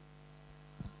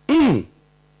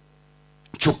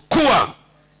 Chukua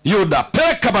Yuda,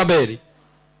 peleka Babeli.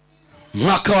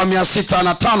 Mwaka wa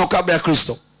 605 kabla ya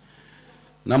Kristo,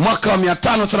 na mwaka wa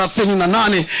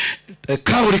 538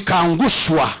 hekalu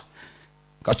likaangushwa,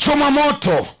 kachoma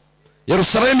moto.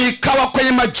 Yerusalemu ikawa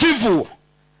kwenye majivu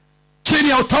chini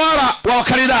ya utawala wa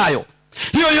Wakaldayo.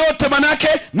 Hiyo yote maana yake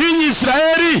ninyi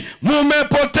Israeli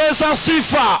mumepoteza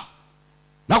sifa.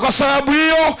 na kwa sababu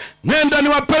hiyo nenda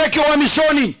niwapeleke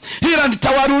uhamishoni, ila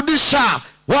nitawarudisha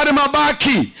wale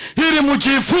mabaki ili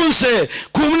mjifunze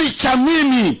kumcha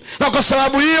mimi. Na kwa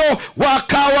sababu hiyo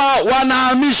wakawa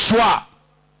wanahamishwa.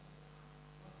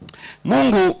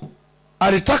 Mungu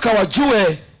alitaka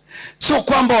wajue sio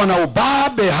kwamba wana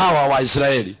ubabe hawa wa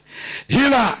Israeli,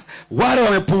 ila wale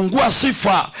wamepungua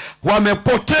sifa,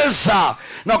 wamepoteza.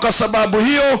 Na kwa sababu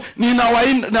hiyo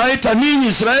ninawaita ninyi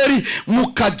Israeli,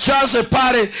 mkajaze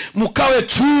pale, mkawe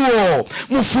chuo,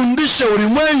 mfundishe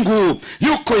ulimwengu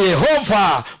yuko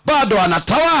Yehova bado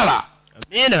anatawala.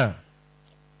 Amina.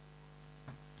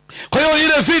 Kwa hiyo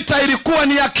ile vita ilikuwa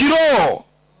ni ya kiroho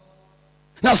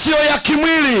na sio ya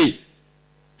kimwili.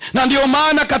 Na ndio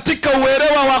maana katika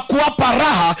uelewa wa kuwapa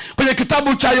raha kwenye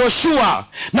kitabu cha Yoshua,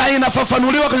 na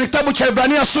inafafanuliwa kwenye kitabu cha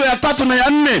Ibrania sura ya 3 na ya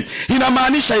 4,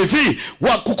 inamaanisha hivi: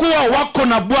 kukuwa wako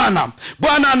na Bwana,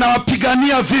 Bwana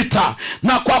anawapigania vita,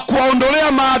 na kwa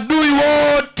kuwaondolea maadui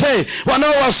wote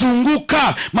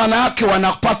wanaowazunguka, maana yake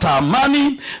wanapata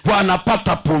amani,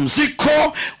 wanapata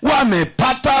pumziko,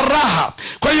 wamepata raha.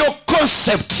 Kwa hiyo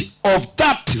concept of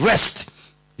that rest,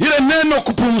 ile neno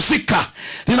kupumzika,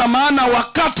 lina maana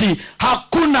wakati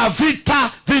hakuna vita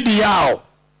dhidi yao.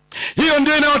 Hiyo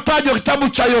ndio inayotajwa kitabu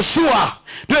cha Yoshua,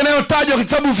 ndio inayotajwa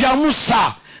kitabu vya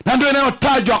Musa, na ndio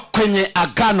inayotajwa kwenye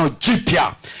Agano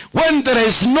Jipya. When there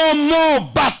is no more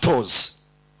battles,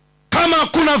 kama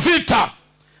hakuna vita,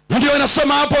 ndio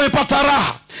inasema hapo wamepata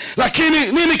raha. Lakini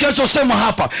nini kinachosema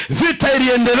hapa? Vita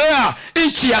iliendelea,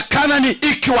 nchi ya Kanani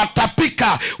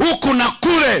ikiwatapika huku na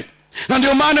kule. Na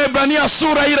ndio maana Ibrania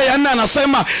sura ile ya 4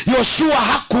 anasema Yoshua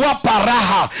hakuwapa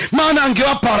raha, maana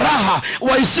angewapa raha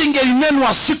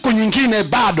waisingelinenwa siku nyingine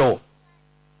bado.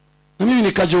 Na mimi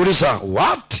nikajiuliza,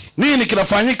 what? Nini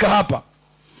kinafanyika hapa?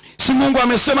 Si Mungu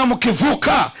amesema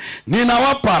mkivuka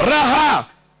ninawapa raha?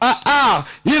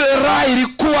 Ile raha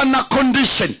ilikuwa na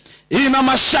condition, ina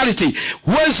masharti.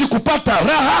 Huwezi kupata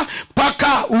raha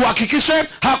mpaka uhakikishe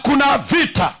hakuna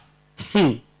vita.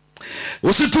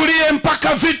 Usitulie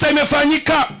mpaka vita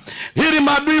imefanyika, ili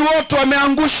maadui wote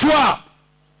wameangushwa.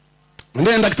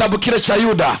 Nenda kitabu kile cha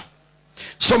Yuda,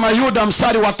 soma Yuda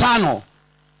mstari wa 5.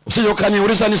 Usije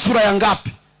ukaniuliza ni sura ya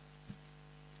ngapi,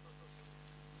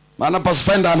 maana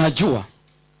Pathfinder anajua.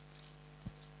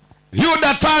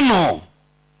 Yuda 5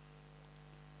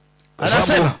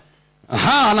 anasema,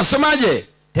 anasemaje?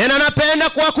 Tena napenda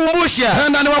kuwakumbusha,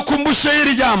 tena niwakumbushe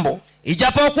hili jambo,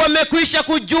 ijapokuwa mmekwisha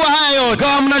kujua haya yote,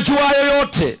 kama mnajua hayo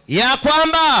yote, ya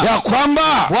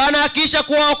kwamba Bwana akisha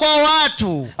kuwaokoa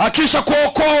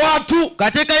watu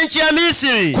katika nchi ya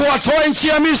Misri, kuwatoa nchi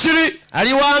ya Misri,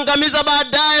 aliwaangamiza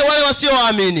baadaye wale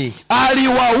wasioamini.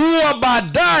 Aliwaua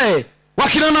baadaye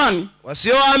wakina nani?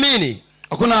 Wasioamini.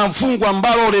 Hakuna mfungu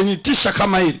ambalo ulinitisha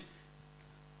kama hili.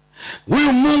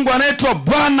 Huyu Mungu anaitwa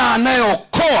Bwana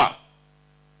anayeokoa,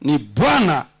 ni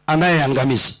Bwana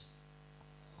anayeangamiza.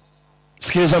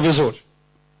 Sikiliza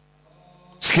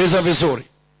vizuri,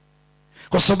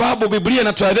 kwa sababu Biblia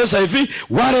inatueleza hivi: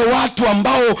 wale watu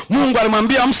ambao Mungu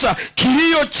alimwambia Musa,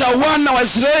 kilio cha wana wa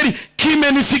Israeli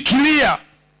kimenifikiria,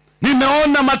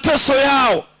 nimeona mateso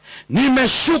yao,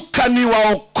 nimeshuka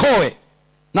niwaokoe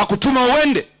na kutuma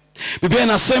uende. Biblia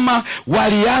inasema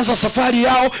walianza safari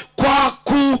yao kwa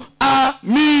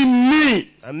kuamini.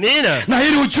 Amina. Na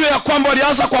ili ujue ya kwamba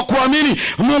walianza kwa kuamini,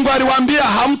 Mungu aliwaambia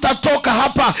hamtatoka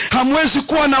hapa, hamwezi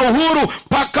kuwa na uhuru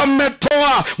mpaka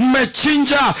mmetoa,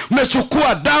 mmechinja,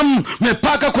 mmechukua damu,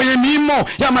 mmepaka kwenye miimo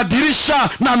ya madirisha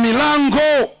na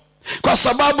milango. Kwa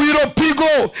sababu hilo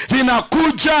pigo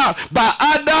linakuja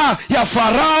baada ya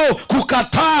Farao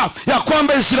kukataa ya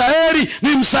kwamba Israeli ni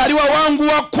mzaliwa wangu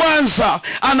wa kwanza.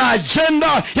 Ana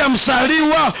agenda ya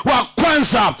mzaliwa wa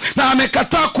kwanza, na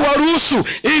amekataa kuwaruhusu,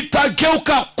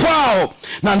 itageuka kwao.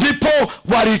 Na ndipo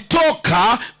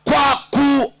walitoka kwa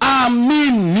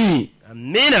kuamini.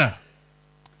 Amina.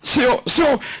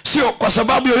 Sio kwa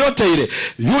sababu yoyote ile.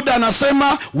 Yuda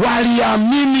anasema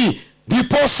waliamini,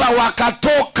 ndiposa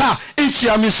wakatoka nchi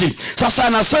ya Misri. Sasa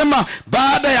anasema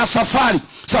baada ya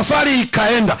safari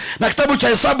ikaenda, na kitabu cha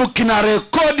Hesabu kina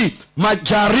rekodi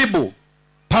majaribu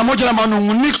pamoja na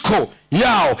manunguniko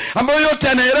yao, ambayo yote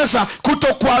yanaeleza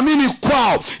kutokuamini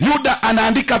kwao. Yuda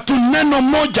anaandika tu neno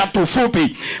moja tu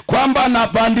fupi, kwamba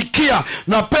nabandikia,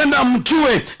 napenda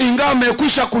mjue ingawa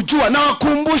mmekwisha kujua, na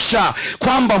wakumbusha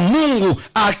kwamba Mungu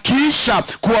akiisha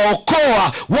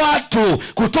kuwaokoa watu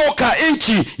kutoka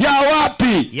nchi ya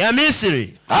wapi? Ya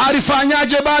Misri.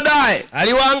 Alifanyaje baadaye?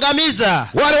 Aliwaangamiza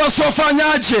wale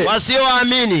wasiofanyaje?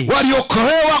 Wasioamini.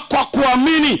 Waliokolewa kwa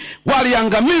kuamini,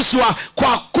 waliangamizwa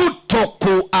kwa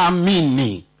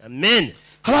kutokuamini. Amen.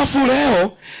 Halafu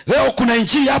leo kuna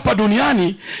injili hapa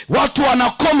duniani, watu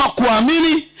wanakoma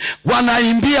kuamini,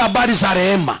 wanaimbia habari za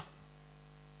rehema.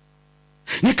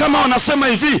 Ni kama wanasema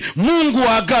hivi, Mungu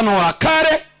wa agano la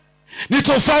kale ni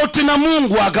tofauti na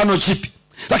Mungu wa agano jipya.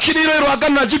 Lakini hilo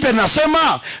agano la jipya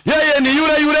linasema yeye ni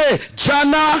yule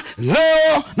jana,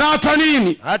 leo na hata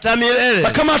nini? Hata milele.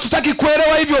 Na kama hatutaki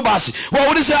kuelewa hivyo, basi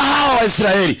waulize hawa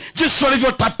Waisraeli jinsi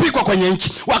walivyotapikwa kwenye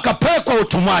nchi, wakapelekwa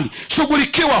utumwani.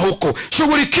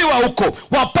 Shughulikiwa huko,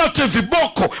 wapate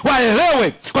viboko,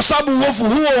 waelewe, kwa sababu uovu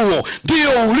huo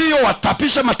ndio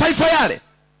uliowatapisha mataifa yale.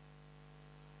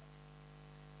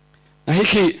 Na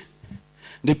hiki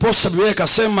ndipo Biblia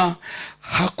ikasema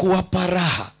hakuwapa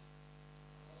raha,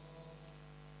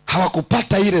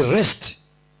 hawakupata ile rest,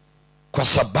 kwa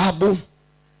sababu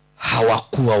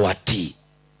hawakuwa watii.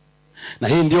 Na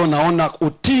hii ndio naona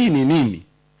utii ni nini?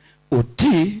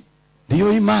 Utii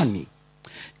ndio imani.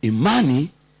 Imani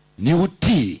ni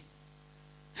utii.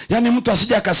 Yaani mtu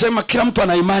asije akasema kila mtu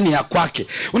ana imani ya kwake.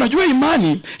 Unajua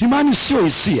imani sio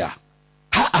hisia.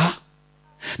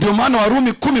 Ndio maana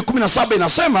Warumi 10:17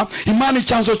 inasema imani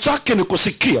chanzo chake ni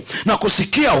kusikia, na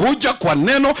kusikia huja kwa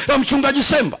neno la Mchungaji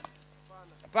Semba.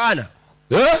 Hapana.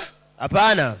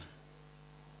 Hapana.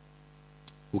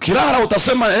 Ukilala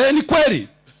utasema ni kweli.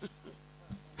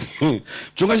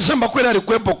 Mchungaji Semba kweli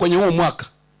alikuwepo kwenye huo mwaka.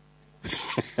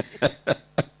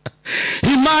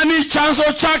 Imani chanzo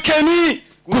chake ni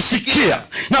kusikia,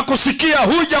 na kusikia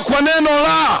huja kwa neno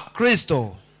la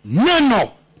Kristo. Neno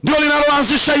ndio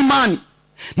linaloanzisha imani,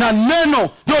 na neno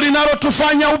ndio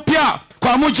linalotufanya upya.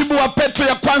 Kwa mujibu wa Petro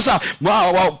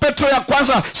ya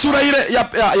kwanza sura ile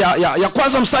ya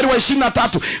kwanza mstari wa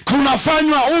 23,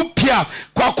 tunafanywa upya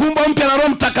kwa kuumbwa mpya na Roho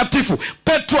Mtakatifu.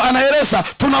 Petro anaeleza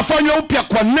tunafanywa upya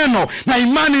kwa neno, na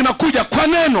imani inakuja kwa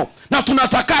neno, na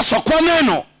tunatakaswa kwa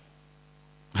neno.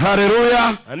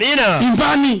 Haleluya. Amina.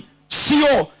 Imani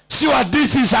sio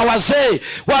hadithi za wazee,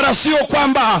 wala sio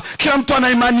kwamba kila mtu ana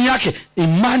imani yake.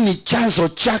 Imani chanzo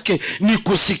chake ni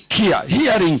kusikia.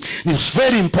 Hearing is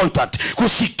very important.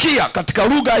 Kusikia katika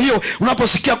lugha hiyo,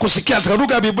 unaposikia kusikia katika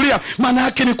lugha ya Biblia, maana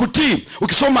yake ni kutii.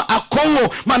 Ukisoma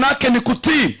akouo, maana yake ni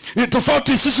kutii. Ni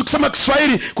tofauti sisi ukisema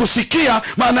Kiswahili kusikia,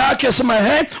 maana yake sema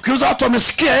ukiuza watu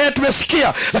wamesikia,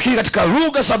 tumesikia. Lakini katika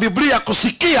lugha za Biblia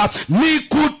kusikia ni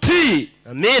kutii.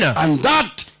 Amina. And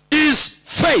that is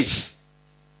faith.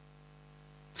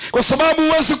 Kwa sababu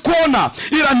huwezi kuona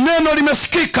ila neno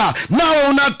limesikika, nao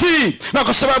unatii. Na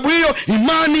kwa sababu hiyo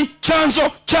imani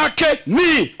chanzo chake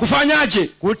ni kufanyaje?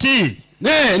 Kutii.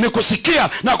 Ni kusikia.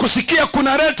 Na kusikia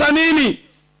kunaleta nini?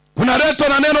 Kunaletwa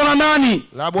na neno la nani?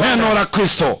 Neno la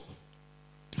Kristo.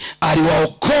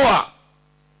 Aliwaokoa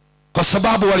kwa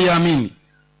sababu waliamini.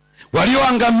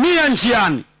 Walioangamia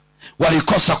njiani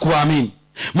walikosa kuamini.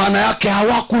 Maana yake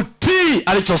hawakutii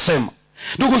alichosema.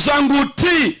 Ndugu zangu,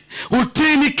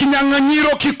 utii ni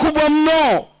kinyang'anyiro kikubwa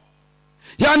mno.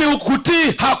 Yaani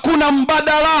ukutii hakuna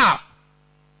mbadala.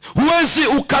 Huwezi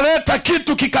ukaleta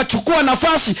kitu kikachukua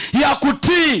nafasi ya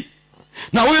kutii.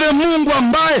 Na yule Mungu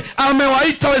ambaye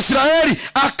amewaita Waisraeli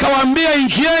akawaambia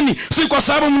ingieni, si kwa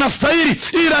sababu mnastahili,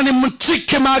 ila ni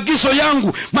mshike maagizo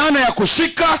yangu. Maana ya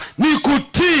kushika ni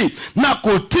kutii, na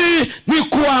kutii ni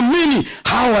kuamini.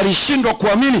 Hao walishindwa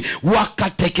kuamini,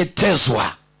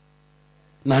 wakateketezwa.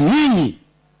 Na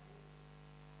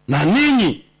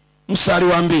ninyi Musa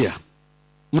aliwaambia,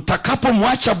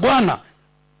 mtakapomwacha Bwana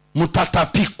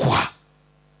mtatapikwa.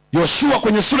 Yoshua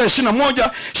kwenye sura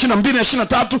 21, 22 na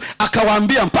 23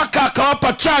 akawaambia, mpaka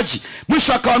akawapa chaji.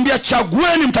 Mwisho akawaambia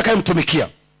chagueni mtakayemtumikia.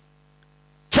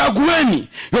 Chagueni.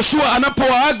 Yoshua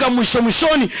anapowaaga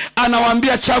mwishoni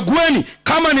anawaambia chagueni,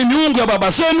 kama ni miungu ya baba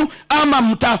zenu ama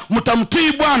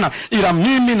mtamtii Bwana, ila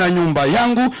mimi na nyumba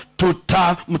yangu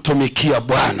tutamtumikia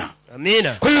Bwana.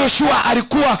 Amina. Kwa hiyo Yoshua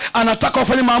alikuwa anataka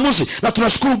wafanye maamuzi, na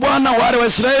tunashukuru Bwana wale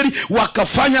Waisraeli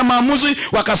wakafanya maamuzi,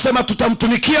 wakasema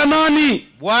tutamtumikia nani?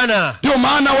 Bwana. Ndio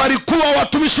maana walikuwa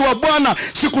watumishi wa Bwana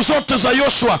siku zote za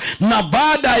Yoshua, na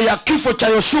baada ya kifo cha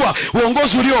Yoshua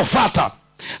uongozi uliofuata.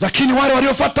 Lakini wale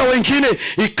waliofuata wengine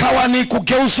ikawa ni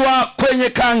kugeuzwa kwenye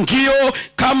kangio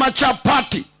kama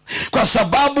chapati, kwa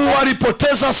sababu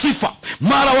walipoteza sifa.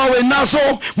 Mara wawe nazo,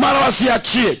 mara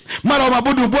wasiachie, mara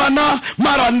waabudu Bwana,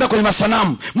 mara waenda kwenye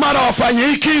masanamu, mara wafanye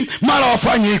hiki, mara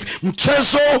wafanye hiki.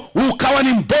 Mchezo ukawa ni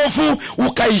mbovu,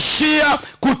 ukaishia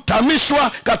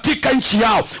kutamishwa katika nchi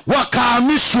yao,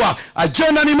 wakahamishwa.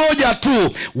 Ajenda ni moja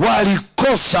tu,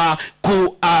 walikosa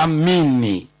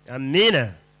kuamini. Amina.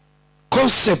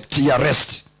 Concept ya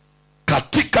rest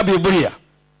katika Biblia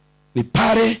ni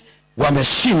pale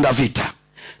wameshinda vita.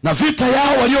 Na vita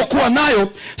yao waliokuwa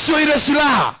nayo sio ile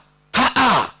silaha.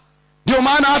 Ndio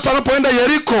maana hata anapoenda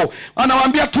Yeriko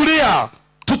anawaambia tulia,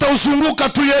 tutauzunguka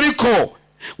tu Yeriko,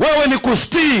 wewe ni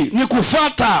kustii, ni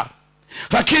kufuata,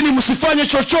 lakini msifanye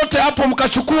chochote hapo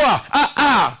mkachukua.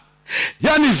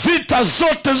 Yani vita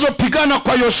zote zilizopigana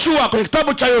kwa Yoshua kwenye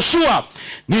kitabu cha Yoshua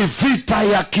ni vita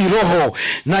ya kiroho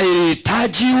na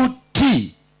ilihitaji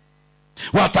utii.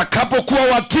 Watakapokuwa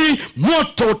watii,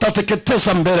 moto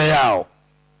utateketeza mbele yao,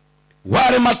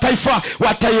 wale mataifa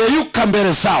watayeyuka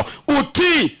mbele zao.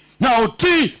 Utii na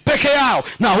utii peke yao,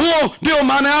 na huo ndio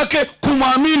maana yake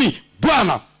kumwamini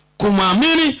Bwana.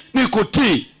 Kumwamini ni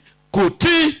kutii,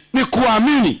 kutii ni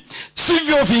kuamini,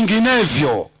 sivyo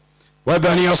vinginevyo.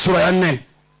 Waebrania sura ya 4,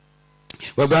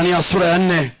 Waebrania sura ya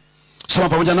 4, soma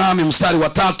pamoja nami mstari wa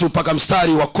 3 mpaka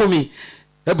mstari wa 10.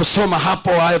 Hebu soma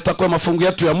hapo, hayo takuwa mafungu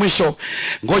yetu ya mwisho.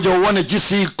 Ngoja uone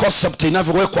jinsi hii concept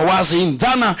inavyowekwa wazi, hii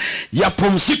dhana ya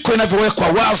pumziko inavyowekwa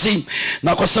wazi.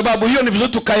 Na kwa sababu hiyo ni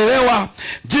vizuri tukaelewa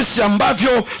jinsi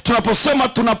ambavyo tunaposema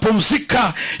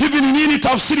tunapumzika, hivi ni nini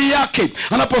tafsiri yake.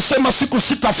 Anaposema siku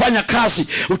 6 fanya kazi,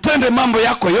 utende mambo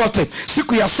yako yote,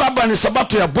 siku ya 7 ni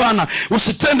sabato ya Bwana,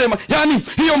 usitende yani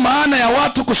hiyo maana ya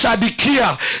watu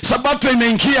kushabikia sabato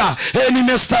imeingia,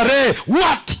 nimestarehe.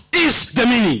 What is the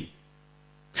meaning?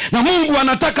 Na Mungu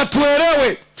anataka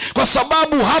tuelewe, kwa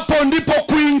sababu hapo ndipo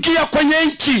kuingia kwenye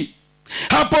nchi,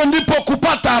 hapo ndipo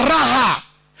kupata raha,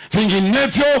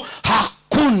 vinginevyo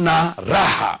hakuna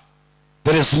raha.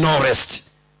 There is no rest.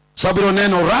 Sababu hilo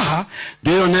neno raha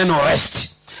ndio neno rest,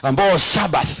 ambao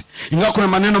Sabbath, ingawa kuna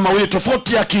maneno mawili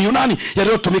tofauti ya Kiyunani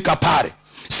yaliyotumika pale.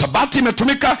 Sabati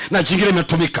imetumika na jingine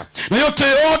imetumika, na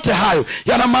yote hayo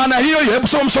yana maana hiyo. Hebu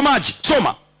soma msomaji,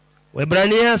 soma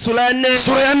Waebrania sura ya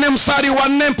 4 mstari wa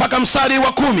 4 mpaka mstari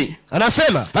wa 10.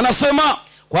 Anasema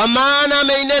kwa maana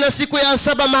ameinena siku ya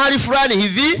 7 mahali fulani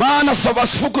hivi. Maana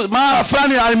mahali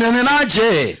fulani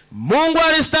alimenenaje? Mungu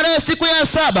alistarehe siku ya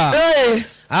 7,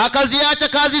 akaziacha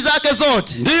kazi zake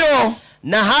zote. Ndio.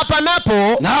 Na hapa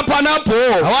napo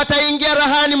hawataingia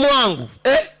rahani mwangu.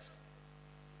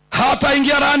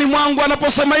 Hawataingia rahani mwangu.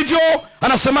 Anaposema hivyo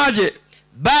anasemaje?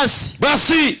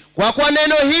 Basi kwa kuwa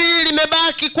neno hili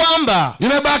limebaki, kwamba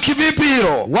limebaki vipi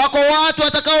hilo? Wako watu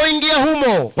watakaoingia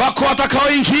humo,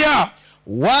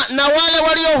 na wale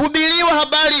waliohubiriwa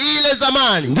habari ile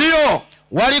zamani, ndio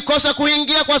walikosa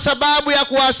kuingia kwa sababu ya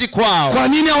kuasi kwao. Kwa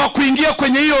nini hawakuingia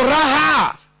kwenye hiyo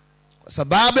raha? Kwa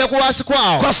sababu ya kuasi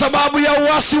kwao, kwa sababu ya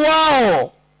uasi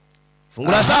wao.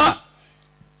 Fungu la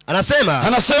 7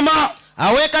 anasema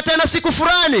aweka tena siku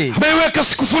fulani, ameweka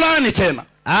siku fulani tena,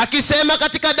 akisema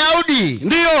katika Daudi,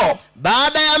 ndio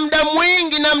baada ya muda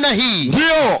mwingi namna hii,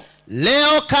 ndio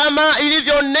leo kama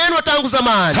ilivyonenwa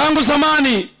tangu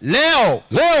zamani, leo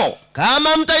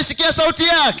kama mtaisikia sauti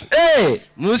yake,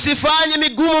 msifanye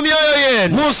migumu mioyo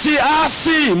yenu, msiasi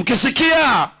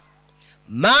mkisikia.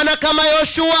 Maana kama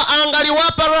Yoshua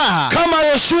angaliwapa raha, kama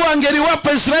Yoshua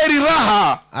angeliwapa Israeli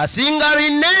raha,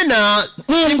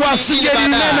 Mungu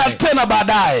asingelinena tena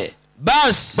baadaye.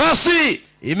 Basi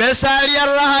imesalia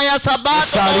raha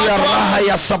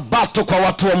ya Sabato kwa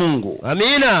watu wa Mungu.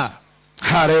 Amina.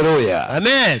 Haleluya.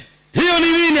 Amen. Hiyo ni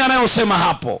nini anayosema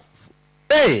hapo?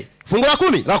 Fungu la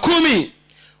 10.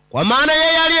 Kwa maana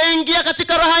yeye aliyeingia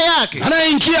katika raha yake,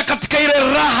 anayeingia katika ile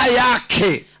raha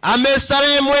yake,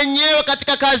 amestarehe mwenyewe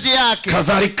katika kazi yake,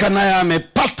 kadhalika naye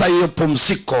amepata hiyo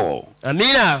pumziko.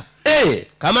 Amina.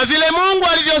 Kama vile Mungu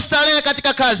alivyostarehe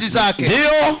katika kazi zake.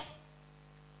 Ndio.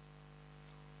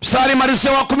 Mstari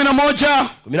malizia wa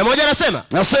 11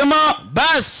 anasema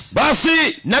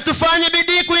basi na tufanye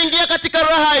bidii kuingia katika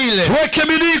raha ile. Tuweke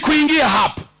bidii kuingia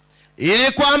hapo,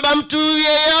 ili kwamba mtu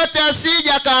yeyote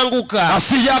asije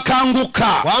akaanguka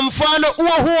kwa mfano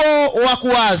huo wa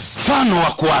kuasi. Mfano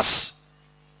wa kuasi.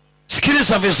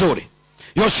 Sikiliza vizuri,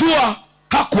 Yoshua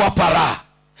hakuwapa raha,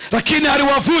 lakini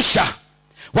aliwavusha,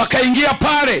 wakaingia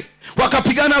pale,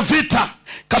 wakapigana vita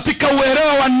katika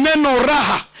uelewa wa neno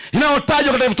raha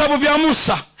inayotajwa katika vitabu vya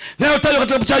Musa, inayotajwa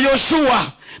katika kitabu cha Yoshua,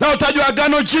 inayotajwa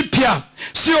Agano Jipya.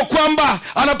 Sio kwamba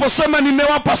anaposema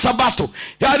nimewapa sabato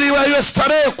yani iwe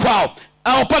starehe kwao,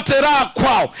 awapate raha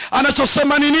kwao.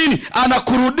 Anachosema ni nini?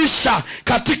 Anakurudisha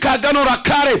katika Agano la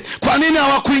Kale. Kwa nini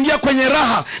hawakuingia kwenye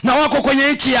raha na wako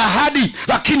kwenye nchi ya ahadi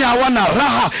lakini hawana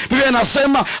raha? Biblia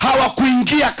inasema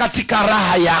hawakuingia katika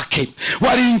raha yake,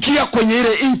 waliingia kwenye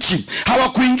ile nchi,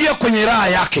 hawakuingia kwenye raha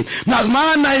yake. Na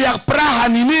maana ya raha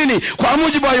ni nini kwa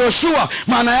mujibu wa Yoshua?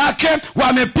 Maana yake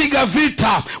wamepiga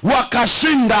vita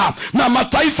wakashinda, na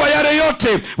mataifa yale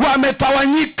yote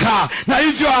wametawanyika, na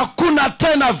hivyo hakuna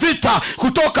tena vita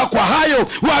kutoka kwa hayo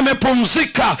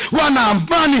wamepumzika, wana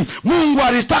amani. Mungu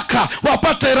alitaka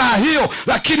wapate raha hiyo,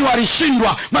 lakini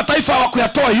walishindwa. Mataifa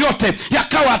hawakuyatoa yote,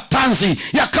 yakawa tanzi,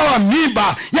 yakawa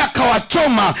miba,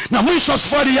 yakawachoma, na mwisho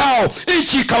safari yao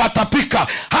nchi ikawatapika.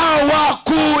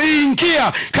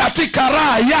 Hawakuingia katika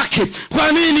raha yake.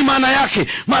 Kwa nini?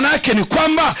 Maana yake ni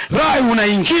kwamba raha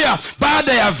unaingia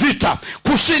baada ya vita.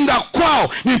 Kushinda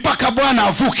kwao ni mpaka Bwana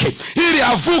avuke. Ili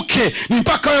avuke ni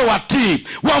mpaka wewe watii,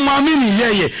 wamwamini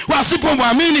yeye.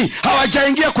 Wasipomwamini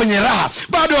hawajaingia kwenye raha,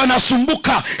 bado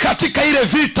wanasumbuka katika ile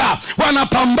vita.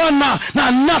 Wanapambana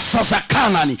na nasa za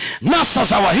Kanani, nasa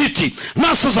za Wahiti,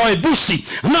 nasa za Waebusi,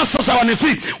 nasa za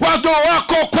Wanefi. Wado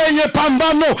wako kwenye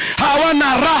pambano,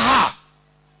 hawana raha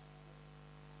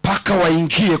mpaka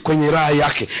waingie kwenye raha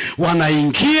yake.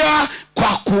 Wanaingia kwa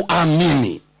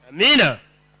kuamini. Amina.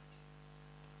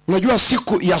 Unajua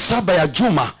siku ya 7 ya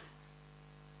juma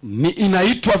ni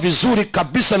inaitwa vizuri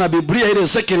kabisa na Biblia, ile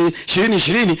Ezekiel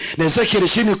 20:20 na Ezekiel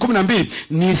 20:12,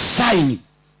 ni sign,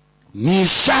 ni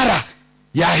ishara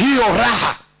ya hiyo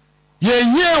raha.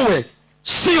 Yenyewe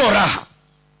sio raha.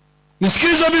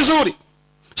 Nisikilize vizuri,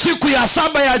 siku ya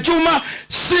 7 ya juma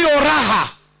sio raha,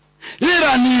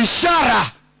 ila ni ishara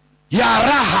ya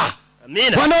raha.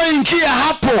 Amina. Wanaoingia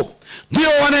hapo ndio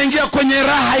wanaingia kwenye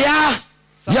raha ya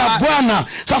Bwana.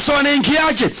 Sasa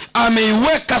wanaingiaje?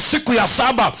 Ameiweka siku ya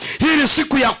 7. Hii ni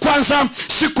siku ya kwanza,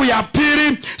 siku ya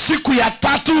pili, siku ya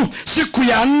 3, siku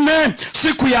ya 4,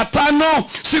 siku ya 5,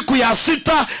 siku ya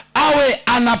 6. Awe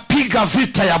anapiga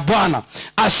vita ya Bwana,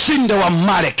 ashinde wa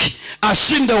Maleki,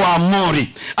 ashinde wa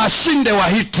Amori, ashinde wa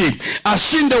Hiti,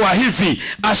 ashinde wa hivi,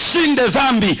 ashinde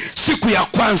dhambi siku ya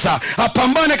kwanza,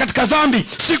 apambane katika dhambi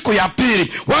siku ya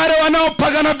pili. Wale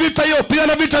wanaopigana vita hiyo,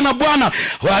 pigana vita na Bwana,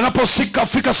 wanapofika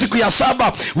siku ya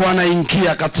 7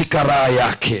 wanaingia katika raha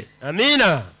yake.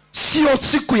 Amina. Sio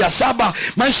siku ya 7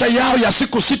 maisha yao ya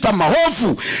siku 6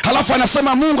 mahofu, halafu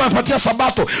anasema Mungu amepatia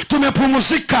Sabato,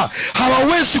 tumepumzika.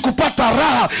 Hawawezi kupata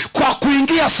raha kwa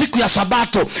kuingia siku ya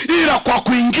Sabato, ila kwa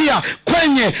kuingia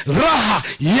kwenye raha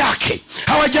yake.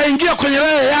 Hawajaingia kwenye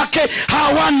raha yake,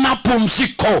 hawana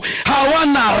pumziko,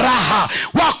 hawana raha,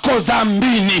 wako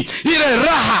dhambini. Ile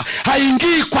raha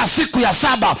haingii kwa siku ya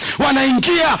 7,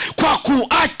 wanaingia kwa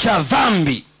kuacha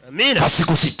dhambi. Amina. Kwa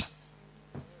siku 6.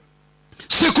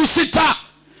 Siku 6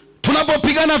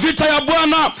 tunapopigana vita ya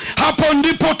Bwana, hapo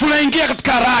ndipo tunaingia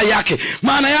katika raha yake.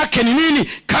 Maana yake ni nini?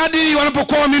 Kadiri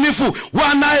wanapokuwa waaminifu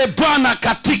wanaye Bwana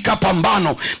katika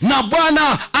pambano, na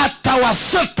Bwana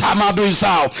atawaseta maadui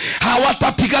zao.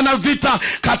 Hawatapigana vita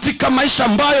katika maisha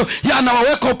ambayo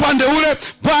yanawaweka upande ule.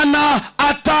 Bwana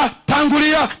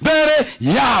atatangulia mbele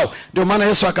yao. Ndio maana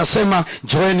Yesu akasema,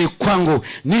 njoeni kwangu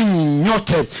ninyi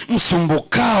nyote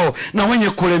msumbukao na wenye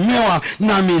kulemewa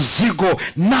na mizigo,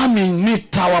 nami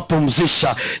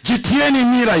nitawapumzisha. Jitieni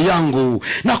nira yangu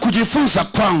na kujifunza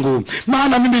kwangu,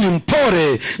 maana mimi ni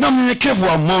mpole na mnyenyekevu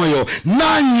wa moyo,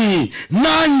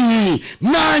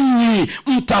 nanyi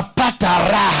mtapata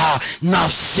raha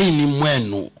nafsini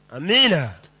mwenu. Amina.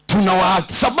 Tuna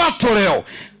Sabato leo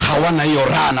hawana hiyo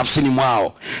raha nafsini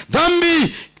mwao.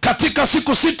 Dhambi katika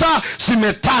siku 6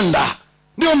 zimetanda.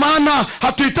 Ndio maana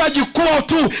hatuhitaji kuwa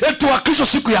tu eti wa Kristo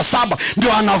siku ya 7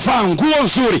 ndio anavaa nguo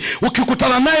nzuri.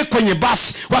 Ukikutana naye kwenye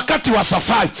basi wakati wa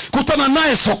safari, kutana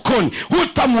naye sokoni,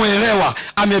 hutamuelewa.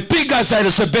 Amepiga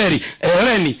Zaelzebeli,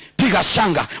 Eleni, piga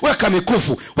shanga, weka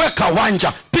mikufu, weka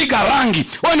wanja, piga rangi,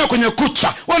 wana kwenye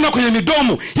kucha, wana kwenye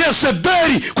midomo.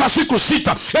 Yezebeli kwa siku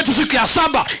 6, eti siku ya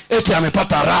 7 eti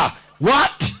amepata raha.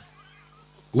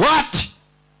 What?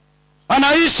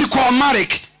 Anaishi kwa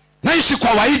Amaleki, naishi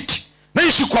kwa Wahiti,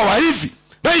 naishi kwa Wahivi,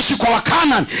 naishi kwa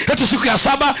Wakanani, eti siku ya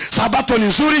 7 Sabato ni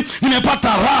nzuri,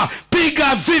 nimepata raha.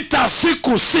 Piga vita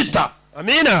siku 6.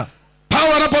 Amina.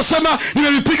 Paulo anaposema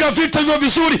nimevipiga vita hivyo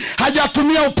vizuri,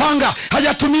 hajatumia upanga,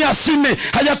 hajatumia sime,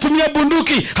 hajatumia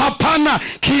bunduki. Hapana,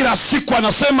 kila siku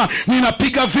anasema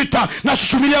ninapiga vita, na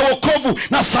chuchumilia wokovu,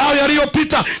 na sahau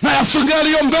yaliyopita, na yasongea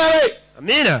yaliyo mbele.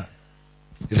 Amina.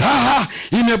 Raha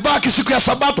imebaki siku ya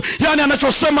Sabato. Yani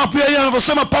anachosema pia yeye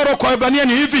anavyosema Paulo kwa Waebrania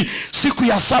ni hivi, siku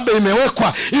ya 7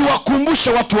 imewekwa iwakumbushe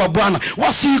watu wa Bwana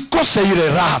wasiikose ile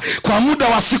raha. Kwa muda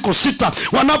wa siku 6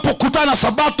 wanapokutana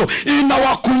Sabato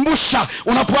inawakumbusha,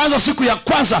 unapoanza siku ya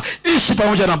kwanza ishi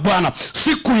pamoja na Bwana.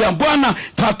 Siku ya Bwana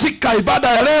katika ibada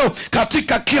ya leo,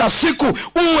 katika kila siku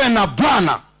uwe na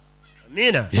Bwana.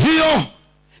 Amina.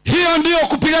 Hiyo ndio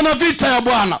kupigana vita ya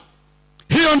Bwana.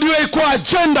 Hiyo ndio ilikuwa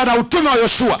agenda na utume wa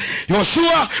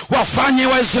Yoshua. Wafanye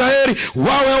Waisraeli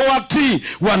wawe watii,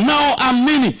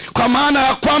 wanaoamini, kwa maana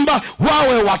ya kwamba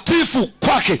wawe watifu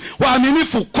kwake,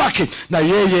 waaminifu kwake, na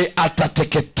yeye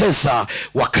atateketeza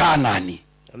Wakanani.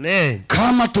 Amen.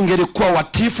 Kama tungelikuwa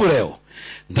watifu leo,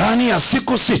 ndani ya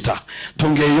siku 6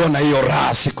 tungeiona hiyo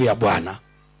raha siku ya Bwana,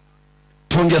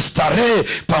 tungestarehe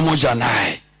pamoja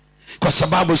naye, kwa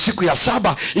sababu siku ya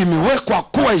 7 imewekwa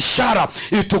kuwa ishara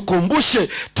itukumbushe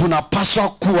tunapaswa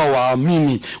kuwa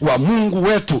waamini wa Mungu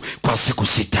wetu kwa siku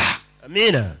 6.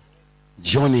 Amina.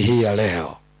 Jioni hii ya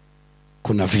leo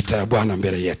kuna vita ya Bwana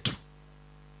mbele yetu.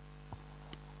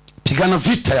 Pigana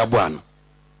vita ya Bwana.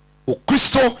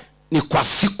 Ukristo ni kwa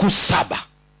siku 7.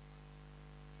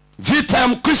 Vita ya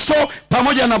Mkristo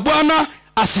pamoja na Bwana,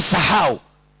 asisahau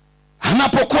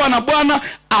anapokuwa na Bwana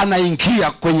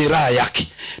anaingia kwenye raha yake.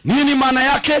 Nini maana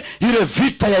yake? Ile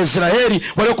vita ya Israeli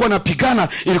waliokuwa wanapigana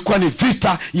ilikuwa ni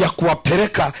vita ya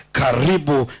kuwapeleka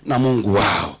karibu na Mungu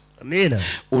wao. Amina.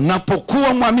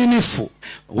 Unapokuwa mwaminifu,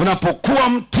 unapokuwa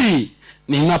mtii,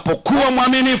 ninapokuwa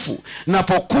mwaminifu,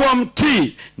 napokuwa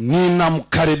mtii,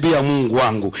 ninamkaribia Mungu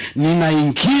wangu,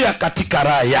 ninaingia katika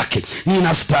raha yake,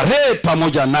 ninastarehe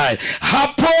pamoja naye.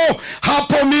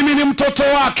 Hapo mimi ni mtoto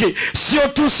wake, sio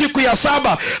tu siku ya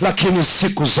 7 lakini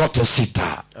siku zote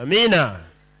 6. Amina.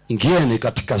 Ingieni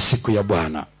katika siku ya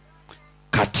Bwana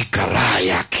katika raha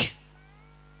yake.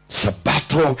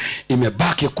 Sabato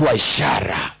imebaki kuwa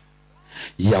ishara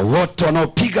ya wote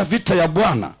wanaopiga vita ya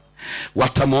Bwana.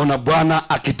 Watamwona Bwana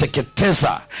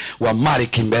akiteketeza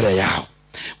Wamaleki mbele yao,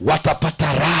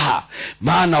 watapata raha,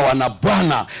 maana wana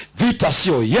Bwana. Vita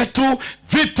sio yetu,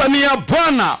 vita ni ya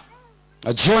Bwana.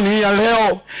 Jioni hii ya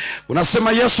leo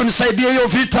unasema, Yesu nisaidie hiyo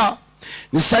vita,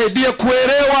 nisaidie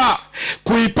kuelewa,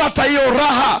 kuipata hiyo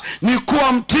raha, ni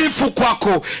kuwa mtifu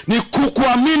kwako, ni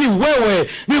kukuamini wewe,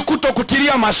 ni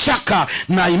kutokutilia mashaka,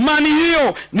 na imani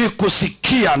hiyo ni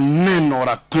kusikia neno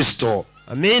la Kristo.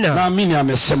 Amina. Naamini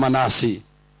amesema nasi,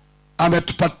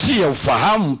 ametupatia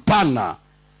ufahamu mpana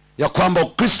ya kwamba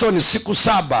Ukristo ni siku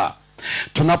 7.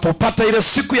 Tunapopata ile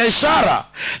siku ya ishara,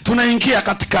 tunaingia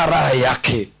katika raha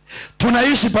yake,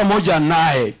 tunaishi pamoja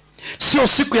naye. Sio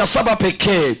siku ya 7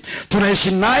 pekee,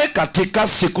 tunaishi naye katika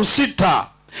siku 6.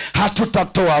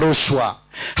 Hatutatoa rushwa,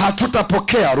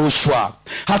 hatutapokea rushwa,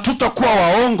 hatutakuwa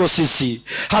waongo sisi,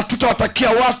 hatutawatakia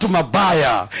watu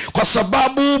mabaya, kwa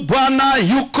sababu Bwana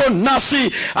yuko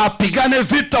nasi. Apigane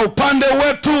vita upande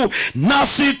wetu,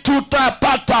 nasi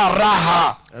tutapata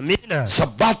raha. Amina.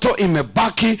 Sabato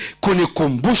imebaki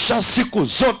kunikumbusha siku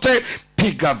zote,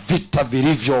 piga vita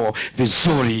vilivyo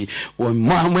vizuri,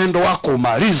 mwendo wako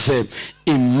umalize,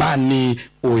 imani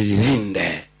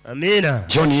uilinde. Amina.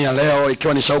 Jioni ya leo,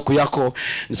 ikiwa ni shauku yako,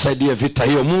 nisaidie vita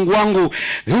hiyo. Mungu wangu,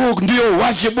 huu ndio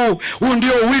wajibu, huu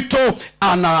ndio wito.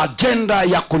 Ana agenda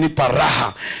ya kunipa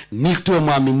raha, niwe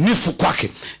mwaminifu kwake,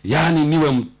 yani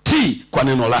niwe mtii kwa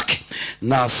neno lake.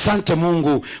 Na asante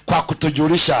Mungu kwa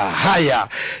kutujulisha haya.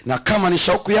 Na kama ni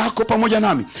shauku yako pamoja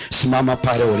nami, simama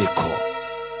pale uliko,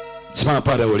 simama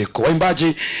pale uliko.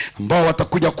 Waimbaji ambao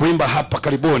watakuja kuimba hapa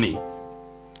karibuni,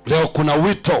 leo kuna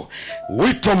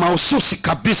wito mahususi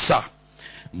kabisa.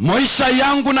 Maisha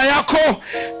yangu na yako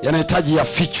yanahitaji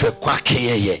yafichwe kwake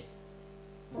yeye.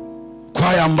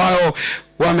 Kwaya ambayo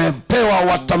wamepewa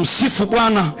watamsifu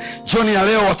Bwana jioni ya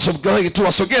leo,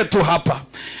 wasogee tu hapa.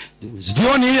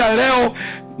 Jioni hii ya leo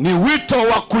ni wito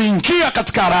wa kuingia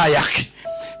katika raha yake.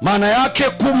 Maana yake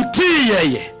kumtii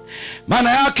yeye,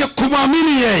 maana yake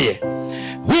kumwamini yeye.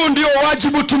 Huu ndio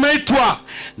wajibu tumeitwa,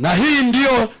 na hii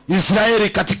ndio Israeli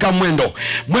katika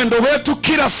mwendo wetu.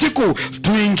 Kila siku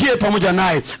tuingie pamoja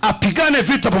naye, apigane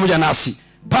vita pamoja nasi.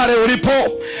 Pale ulipo,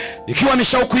 ikiwa ni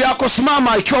shauku yako,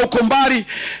 simama. Ikiwa uko mbali,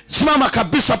 simama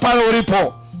kabisa pale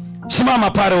ulipo,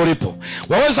 simama pale ulipo.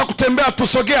 Waweza kutembea,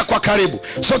 tusogea kwa karibu,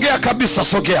 sogea kabisa,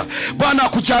 sogea. Bwana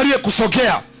akujalie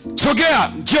kusogea.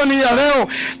 Sogea jioni ya leo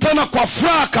tena kwa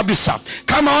furaha kabisa,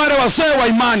 kama wale wazee wa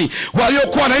imani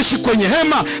waliokuwa wanaishi kwenye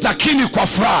hema, lakini kwa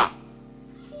furaha.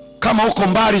 Kama uko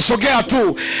mbali, sogea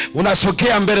tu,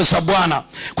 unasogea mbele za Bwana,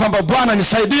 kwamba Bwana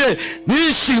nisaidie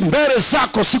niishi mbele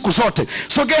zako siku zote.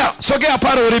 Sogea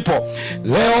pale ulipo.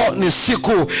 Leo ni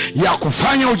siku ya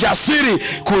kufanya ujasiri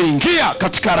kuingia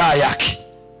katika raha yake.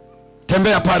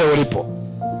 Tembea pale ulipo.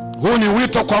 Huu ni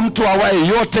wito kwa mtu awaye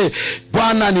yote.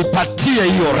 Bwana nipatie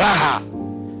hiyo raha,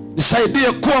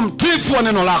 nisaidie kuwa mtifu wa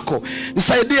neno lako,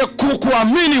 nisaidie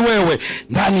kukuamini wewe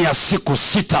ndani ya siku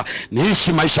 6,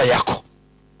 niishi maisha yako.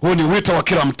 Huu ni wito wa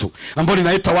kila mtu ambao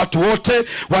ninaita watu wote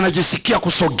wanajisikia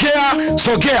kusogea.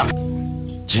 Sogea.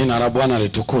 Jina la Bwana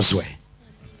litukuzwe.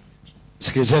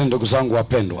 Sikilizeni ndugu zangu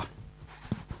wapendwa,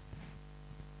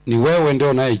 ni wewe ndio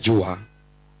unayejua,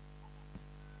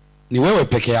 ni wewe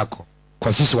peke yako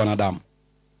kwa sisi wanadamu,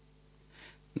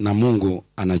 na Mungu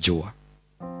anajua.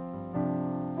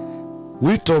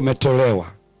 Wito umetolewa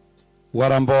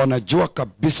wale ambao wanajua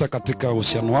kabisa katika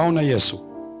uhusiano wao na Yesu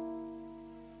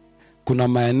kuna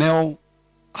maeneo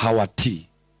hawatii.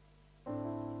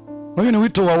 Hiyo ni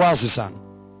wito wa wazi sana,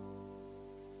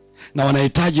 na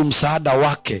wanahitaji msaada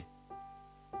wake,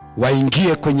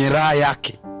 waingie kwenye raha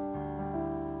yake.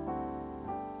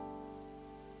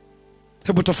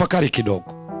 Hebu tafakari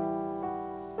kidogo,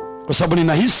 kwa sababu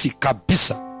ninahisi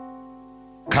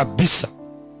kabisa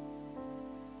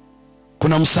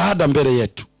kuna msaada mbele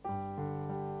yetu.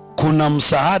 Kuna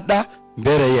msaada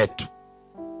mbele yetu.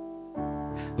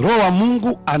 Roho wa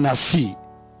Mungu anasi,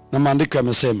 na maandiko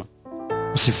yamesema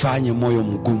usifanye moyo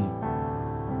mgumu.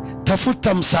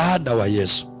 Tafuta msaada wa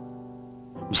Yesu,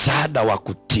 msaada wa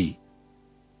kutii.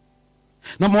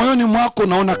 Na moyoni mwako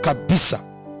unaona kabisa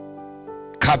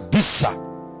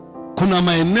kuna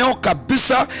maeneo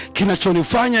kabisa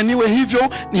kinachonifanya niwe hivyo,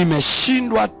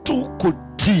 nimeshindwa tu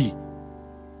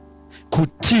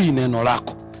kutii neno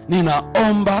lako.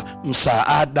 Ninaomba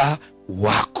msaada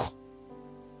wako.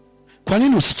 Kwa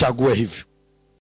nini usichague hivyo?